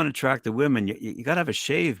know, if you want to attract the women, you got to have a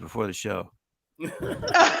shave before the show.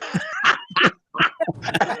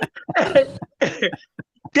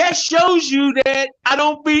 That shows you that I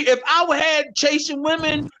don't be. If I had chasing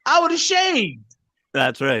women, I would have shaved.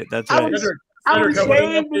 That's right. That's right. I would have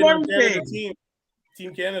shaved and everything.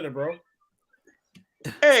 Team Canada, bro.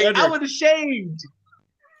 Hey, Cedric. I would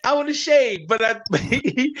have shaved, but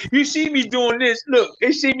you see me doing this. Look,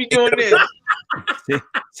 they see me doing this.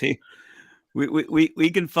 see, we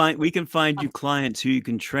can find you clients who you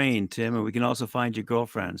can train, Tim, and we can also find you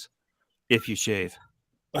girlfriends if you shave.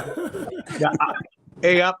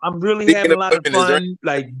 Hey, I'm really having a lot of fun,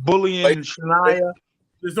 like bullying Shania.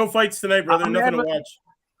 There's no fights tonight, brother. Nothing to watch.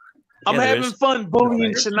 I'm having fun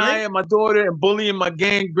bullying Shania, my daughter, and bullying my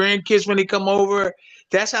grandkids when they come over.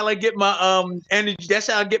 That's how I get my energy. That's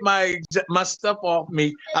how I get my stuff off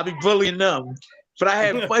me. I'll be bullying them, but I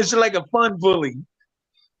have fun. It's like a fun bully.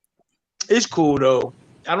 It's cool though.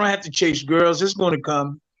 I don't have to chase girls. It's going to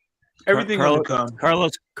come. Everything going to come.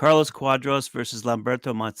 Carlos Quadros versus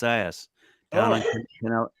Lamberto Macias down on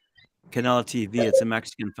Canela TV. It's a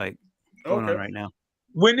Mexican fight going on right now.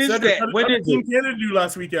 When is Cedric, that? When did Team Canada do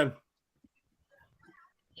last weekend?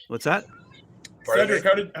 What's that? Cedric,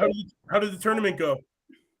 how did the tournament go?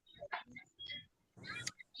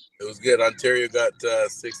 It was good. Ontario got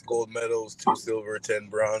 6 gold medals, 2 silver, 10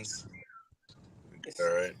 bronze.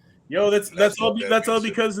 All right. Yo, that's all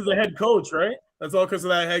because of the head coach, right? That's all because of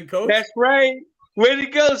that head coach. That's right. Way to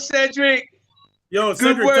go, Cedric. Yo, good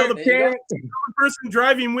Cedric, work, tell the person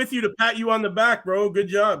driving with you to pat you on the back, bro. Good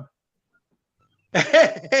job.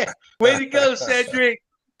 Way to go, Cedric.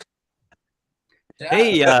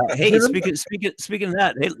 Hey, speaking of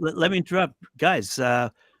that, hey, let me interrupt, guys.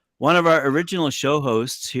 One of our original show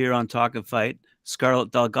hosts here on Talk and Fight,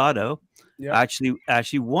 Scarlett Delgado,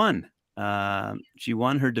 actually won. She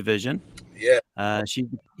won her division. Yeah.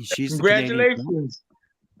 She's congratulations.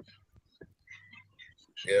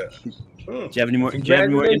 Yeah. Do you have any more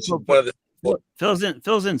info? Fills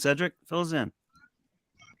in, Cedric. Fills in.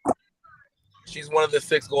 She's one of the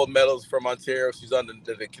 6 gold medals from Ontario. She's on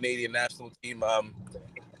the Canadian national team.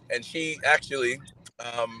 And she actually,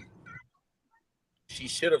 she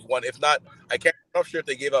should have won. If not, I'm not sure if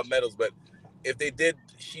they gave out medals, but if they did,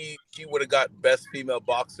 she would have got best female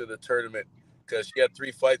boxer of the tournament because she had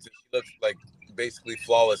 3 fights and she looked like basically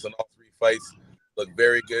flawless in all 3 fights. Looked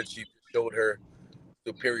very good. She showed her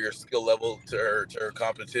superior skill level to her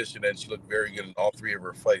competition, and she looked very good in all 3 of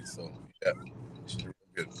her fights. So yeah, she's really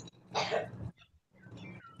good.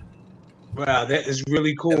 Wow, that is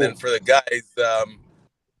really cool. And then for the guys,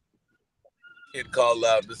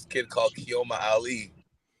 this kid called Kioma Ali.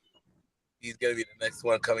 He's gonna be the next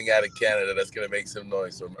one coming out of Canada. That's gonna make some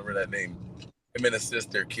noise. So remember that name. Him and his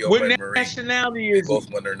sister Kioma what and Marie. Nationality is both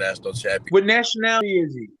won their national champion. What nationality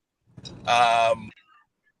is he?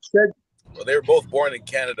 Well, they were both born in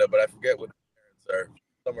Canada, but I forget what their parents are.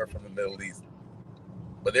 Somewhere from the Middle East.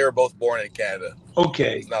 But they were both born in Canada.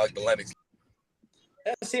 Okay. It's not like the Lennox.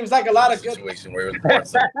 That seems like a lot of good situation where it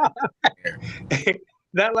was born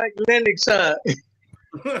not like Lennox, huh?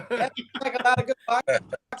 That seems like a lot of good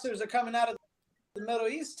boxers are coming out of the Middle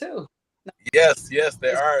East too. Yes,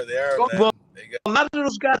 they are. They are. Well, a lot of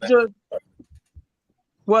those guys are.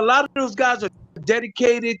 Well, a lot of those guys are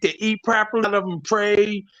dedicated. They eat properly. A lot of them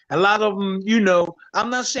pray. A lot of them, I'm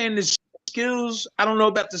not saying the skills. I don't know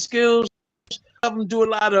about the skills. A lot of them do a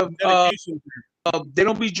lot of. They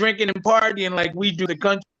don't be drinking and partying like we do in the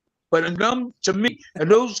country. But to me, in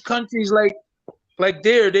those countries like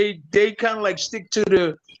there, they kind of like stick to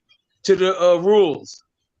the rules.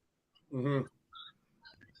 Mm-hmm.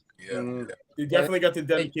 Yeah, you definitely got the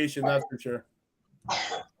dedication. That's for sure.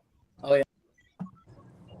 Oh yeah.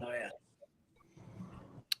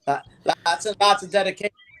 Lots and lots of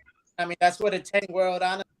dedication. I mean, that's what it takes in the world.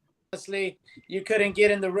 Honestly, you couldn't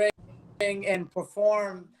get in the ring and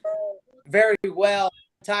perform very well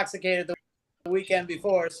intoxicated the weekend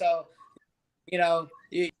before. So, you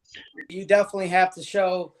definitely have to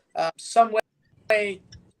show some way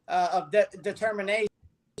of determination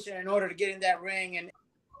in order to get in that ring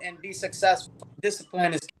and be successful.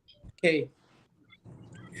 Discipline is key.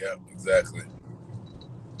 Yeah, exactly.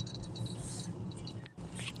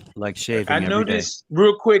 Like shaving. I know this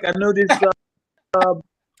real quick. I know this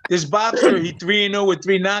this boxer. He 3-0 with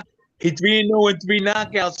 3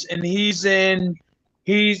 knockouts, and he's in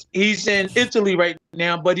He's in Italy right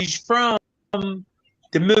now, but he's from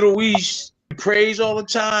the Middle East. He prays all the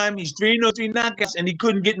time. He's 303 knockouts, and he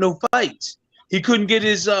couldn't get no fights. He couldn't get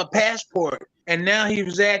his passport, and now he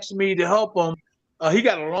was asking me to help him. He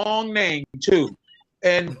got a long name too,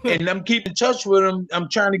 and I'm keeping in touch with him. I'm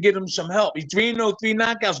trying to get him some help. He's 303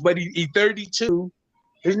 knockouts, but he's 32.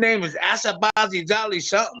 His name is Asabazi Zali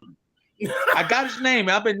something. I got his name.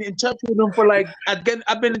 I've been in touch with him for like 4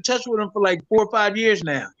 or 5 years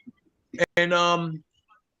now. And turn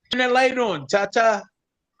that light on, Tata.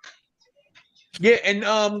 Yeah, and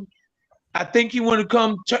I think you want to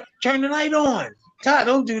come turn the light on. Tata,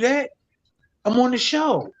 don't do that. I'm on the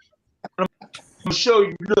show. I'm gonna show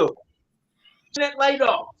you. Look, turn that light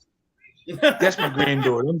off. That's my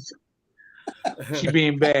granddaughter. She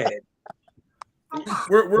being bad.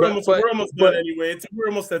 We're almost done anyway. We're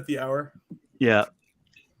almost at the hour. Yeah.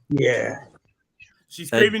 She's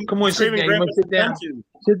craving. Come on, sit down.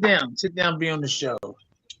 Sit down. Be on the show.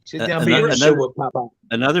 Sit down. Be on the show with Papa.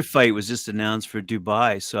 Another fight was just announced for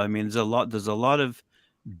Dubai. So I mean, there's a lot of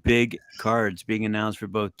big cards being announced for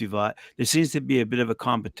both Dubai. There seems to be a bit of a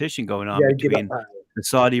competition going on between the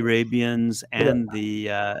Saudi Arabians and the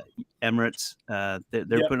Emirates.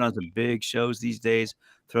 They're putting on some big shows these days,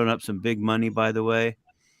 throwing up some big money, by the way.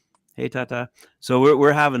 Hey, Tata. So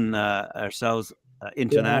we're having ourselves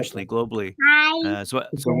internationally, globally. Hi.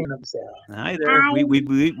 Hi there.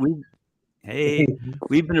 Hey,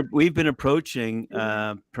 we've been approaching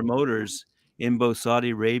promoters in both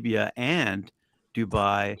Saudi Arabia and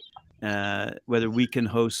Dubai, whether we can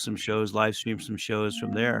host some shows, live stream some shows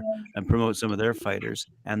from there, and promote some of their fighters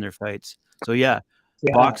and their fights. So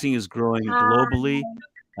boxing is growing globally,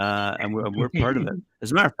 and we're part of it.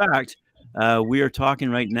 As a matter of fact, we are talking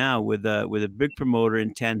right now with a big promoter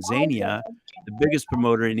in Tanzania, the biggest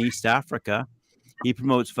promoter in East Africa. He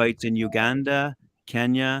promotes fights in Uganda,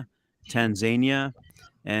 Kenya, Tanzania,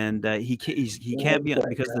 and he can't be on,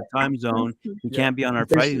 because of the time zone. He can't be on our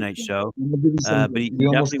Friday night show, but he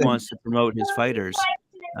definitely wants to promote his fighters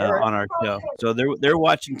on our show. So they're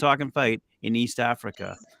watching Talk and Fight in East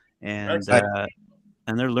Africa, and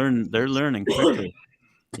they're learning quickly.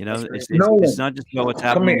 You know, it's not just about what's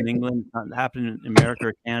happening in England, it's not happening in America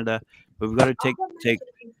or Canada, but we've got to take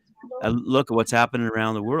a look at what's happening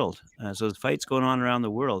around the world. So the fight's going on around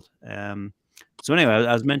the world. So anyway,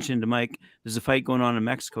 I was mentioning to Mike, there's a fight going on in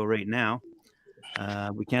Mexico right now.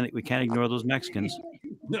 We can't ignore those Mexicans.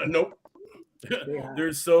 Nope.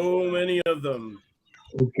 There's so many of them.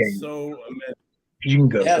 Okay. So many. You can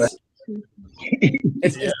go. Yes.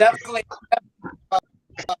 It's definitely a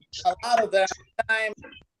lot of the time.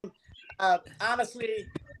 Honestly,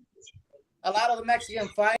 a lot of the Mexican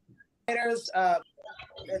fighters, the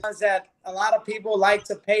ones that a lot of people like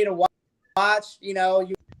to pay to watch. You know,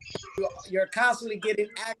 you're constantly getting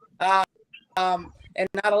active, and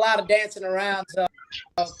not a lot of dancing around. So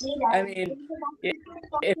I mean, if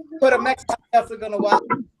you put a Mexican, I'm definitely gonna watch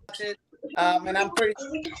it, and I'm pretty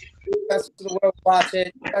sure the rest of the world watch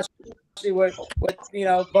it, especially with you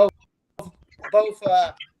know both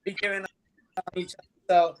be giving on each other.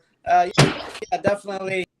 So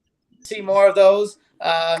definitely see more of those,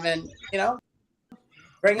 and you know,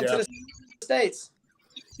 bring it to the States.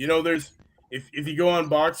 You know, there's if you go on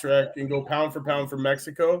BoxRec and go pound for pound for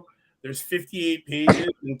Mexico, there's 58 pages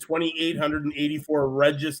and 2,884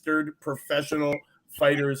 registered professional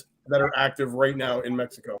fighters that are active right now in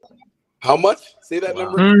Mexico. How much? Say that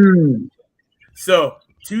number. So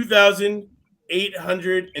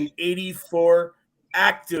 2,884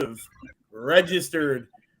 active, registered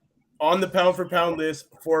on the pound for pound list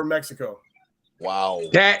for Mexico. Wow.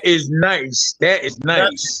 That is nice. That's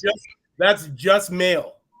just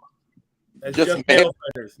male. That's just male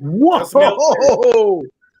fighters. Whoa!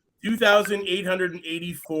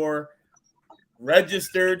 2,884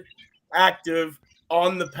 registered, active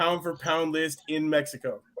on the pound for pound list in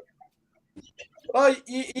Mexico. Well,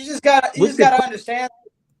 you just gotta understand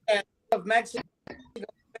that of Mexico,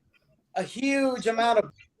 a huge amount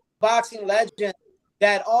of boxing legends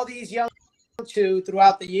that all these young to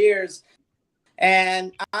throughout the years,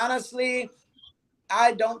 and honestly,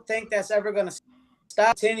 I don't think that's ever going to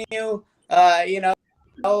stop. Continue, you know,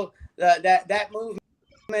 that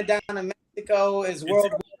movement down in Mexico is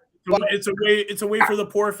worldwide. It's a way for the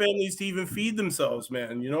poor families to even feed themselves,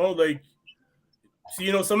 man. You know, like, so,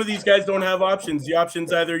 you know, some of these guys don't have options. The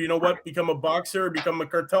options either, you know what, become a boxer or become a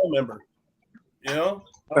cartel member. You know?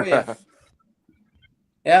 Oh yeah.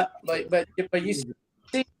 Yeah, but you see,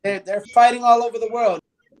 they're fighting all over the world.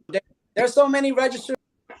 There's so many registered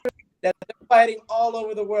that they're fighting all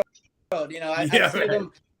over the world. You know, I see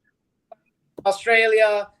them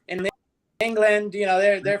Australia and England, you know,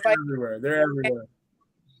 they're fighting everywhere. They're everywhere.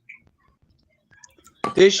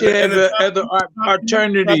 They should have other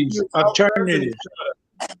alternatives.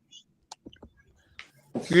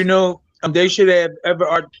 You know, they should have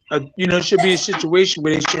should be a situation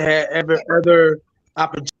where they should have other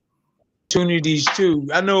opportunities too.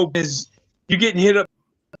 I know because you're getting hit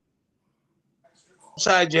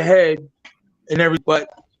upside your head and everything, but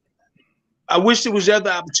I wish there was other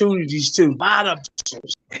opportunities too. A lot of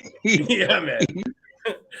Yeah, man.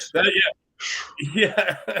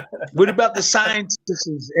 Yeah. What about the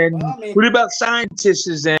scientists and what about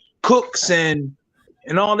scientists and cooks and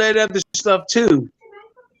all that other stuff too?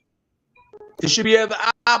 There should be other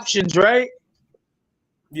options, right?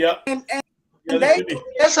 Yeah.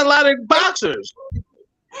 That's a lot of boxers.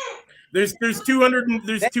 There's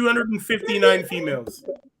 259 females.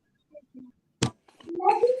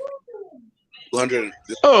 200.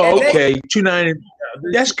 Oh, okay. 290.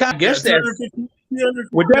 That's kind. I guess that.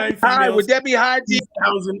 Would that be high? Would that be high?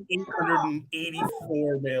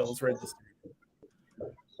 2,884 males registered,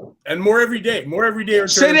 and more every day. More every day.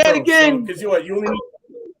 Say that again. Because you only need,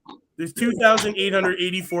 there's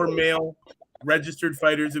 2,884 male registered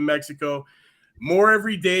fighters in Mexico. More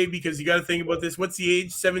every day because you got to think about this. What's the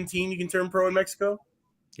age? 17. You can turn pro in Mexico.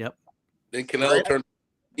 Yep. Then Canelo turned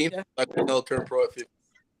 15. Canelo turned pro at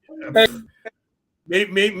 15.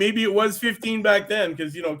 Maybe it was 15 back then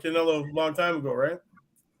because Canelo a long time ago, right?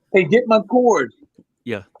 Hey, get my cord.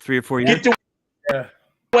 Yeah, 3 or 4 years. Get the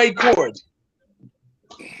white cord.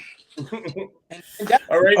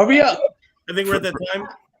 All right. Hurry up. I think we're at that time.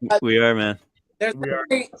 We are, man. We are.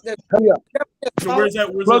 Hurry up. So where's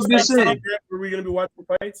that? Plug this in. Where are we going to be watching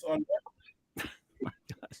fights on?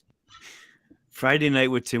 Friday night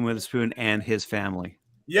with Tim Witherspoon and his family.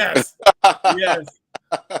 Yes. Yes.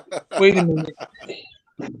 Wait a minute.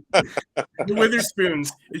 The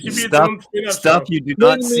Witherspoons. It should be Stuff, its own spin-off stuff show. you do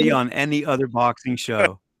not see on any other boxing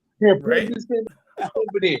show. Here, Right? this in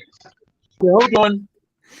over there. Here, hold on.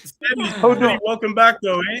 Steady, welcome back,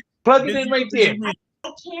 though, eh? Plug it in right there.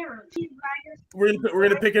 We're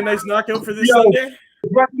gonna pick a nice knockout for this Sunday.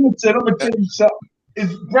 Brian said, I'm gonna tell you something.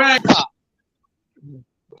 It's Brian Pop.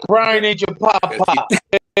 Brian ain't your pop.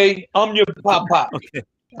 Hey, I'm your pop. Okay.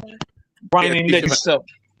 Brian ain't letting yourself.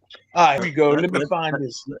 All right, here we go. Let me find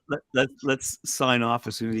this. Let's sign off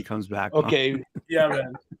as soon as he comes back. Okay. Yeah,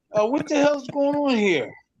 man. What the hell's going on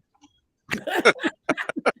here?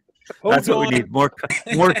 That's what we need. More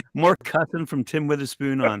cussing from Tim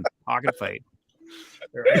Witherspoon on Pocket Fight.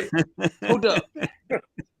 Right. Hold up.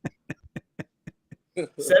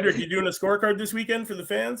 Cedric, you doing a scorecard this weekend for the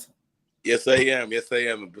fans? Yes, I am.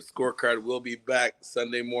 The scorecard will be back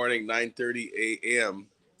Sunday morning, 9:30 a.m.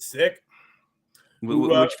 Sick.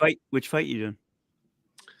 Which fight you doing?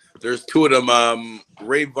 There's two of them.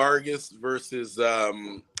 Ray Vargas versus up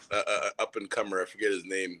and comer. I forget his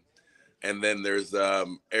name. And then there's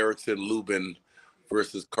Erickson Lubin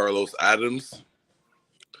versus Carlos Adams.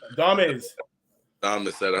 Dames at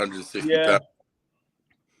 160 yeah. pounds.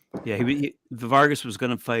 Yeah, the Vargas was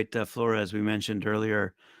going to fight Flores, we mentioned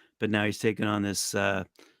earlier, but now he's taking on this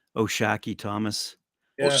O'Shaki Thomas.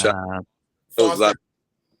 Yeah.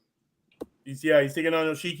 He's taking on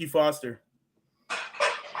Oshiki Foster.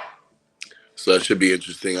 So that should be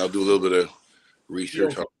interesting. I'll do a little bit of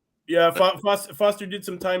research on. Yeah, Foster did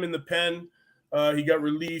some time in the pen. He got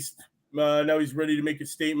released. Now he's ready to make a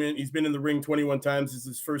statement. He's been in the ring 21 times. It's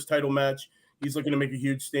his first title match. He's looking to make a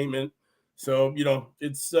huge statement. So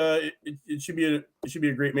it's it should be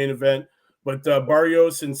a great main event. But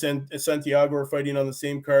Barrios and Santiago are fighting on the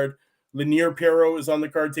same card. Lanier Perro is on the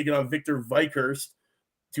card taking on Victor Vikhurst.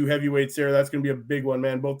 2 heavyweights there. That's going to be a big one,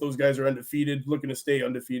 man. Both those guys are undefeated, looking to stay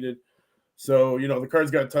undefeated. So, the card's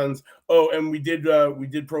got tons. Oh, and we did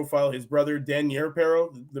profile his brother, Daniel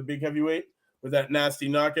Perro, the big heavyweight, with that nasty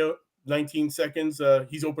knockout, 19 seconds.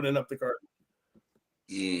 He's opening up the card.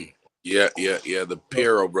 Yeah. The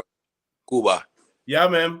Perro, bro. Cuba. Yeah,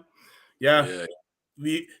 man. Yeah.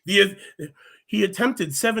 He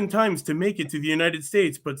attempted 7 times to make it to the United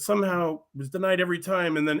States, but somehow was denied every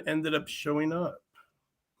time and then ended up showing up.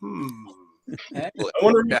 I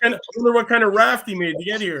wonder what kind of raft he made to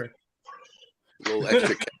get here. A little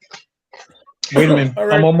extra. Wait a minute.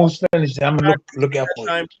 Right. I'm almost finished. I'm gonna look out for you.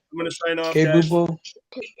 I'm gonna sign off. Okay, guys. boo-boo.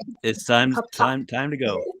 It's time to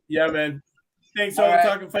go. Yeah, man. Thanks all the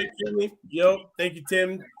Talking Fight family. Yo, thank you,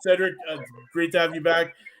 Tim, Cedric. Great to have you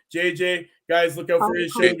back. JJ, guys, look out for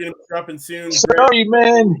his show. Going to be dropping soon. Sorry,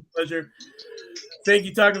 man. Pleasure. Thank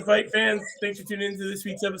you, Talking Fight fans. Thanks for tuning into this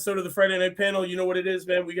week's episode of the Friday Night Panel. You know what it is,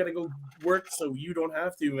 man. We got to go work, so you don't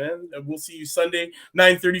have to, man. And we'll see you Sunday,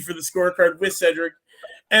 9:30 for the scorecard with Cedric.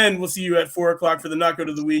 And we'll see you at 4 o'clock for the knockout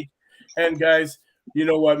of the week. And guys, you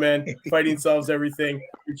know what, man? Fighting solves everything.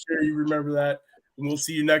 Make sure you remember that. And we'll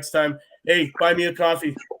see you next time. Hey, buy me a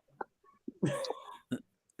coffee.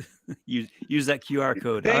 Use that QR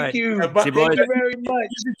code. Thank All right. you. See, Thank you very much.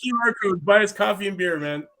 Use the QR code. Buy us coffee and beer,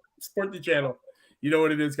 man. Support the channel. You know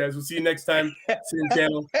what it is, guys. We'll see you next time. Same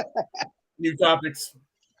channel. New topics.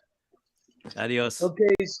 Adios.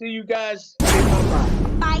 Okay, see you guys.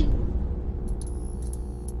 Bye.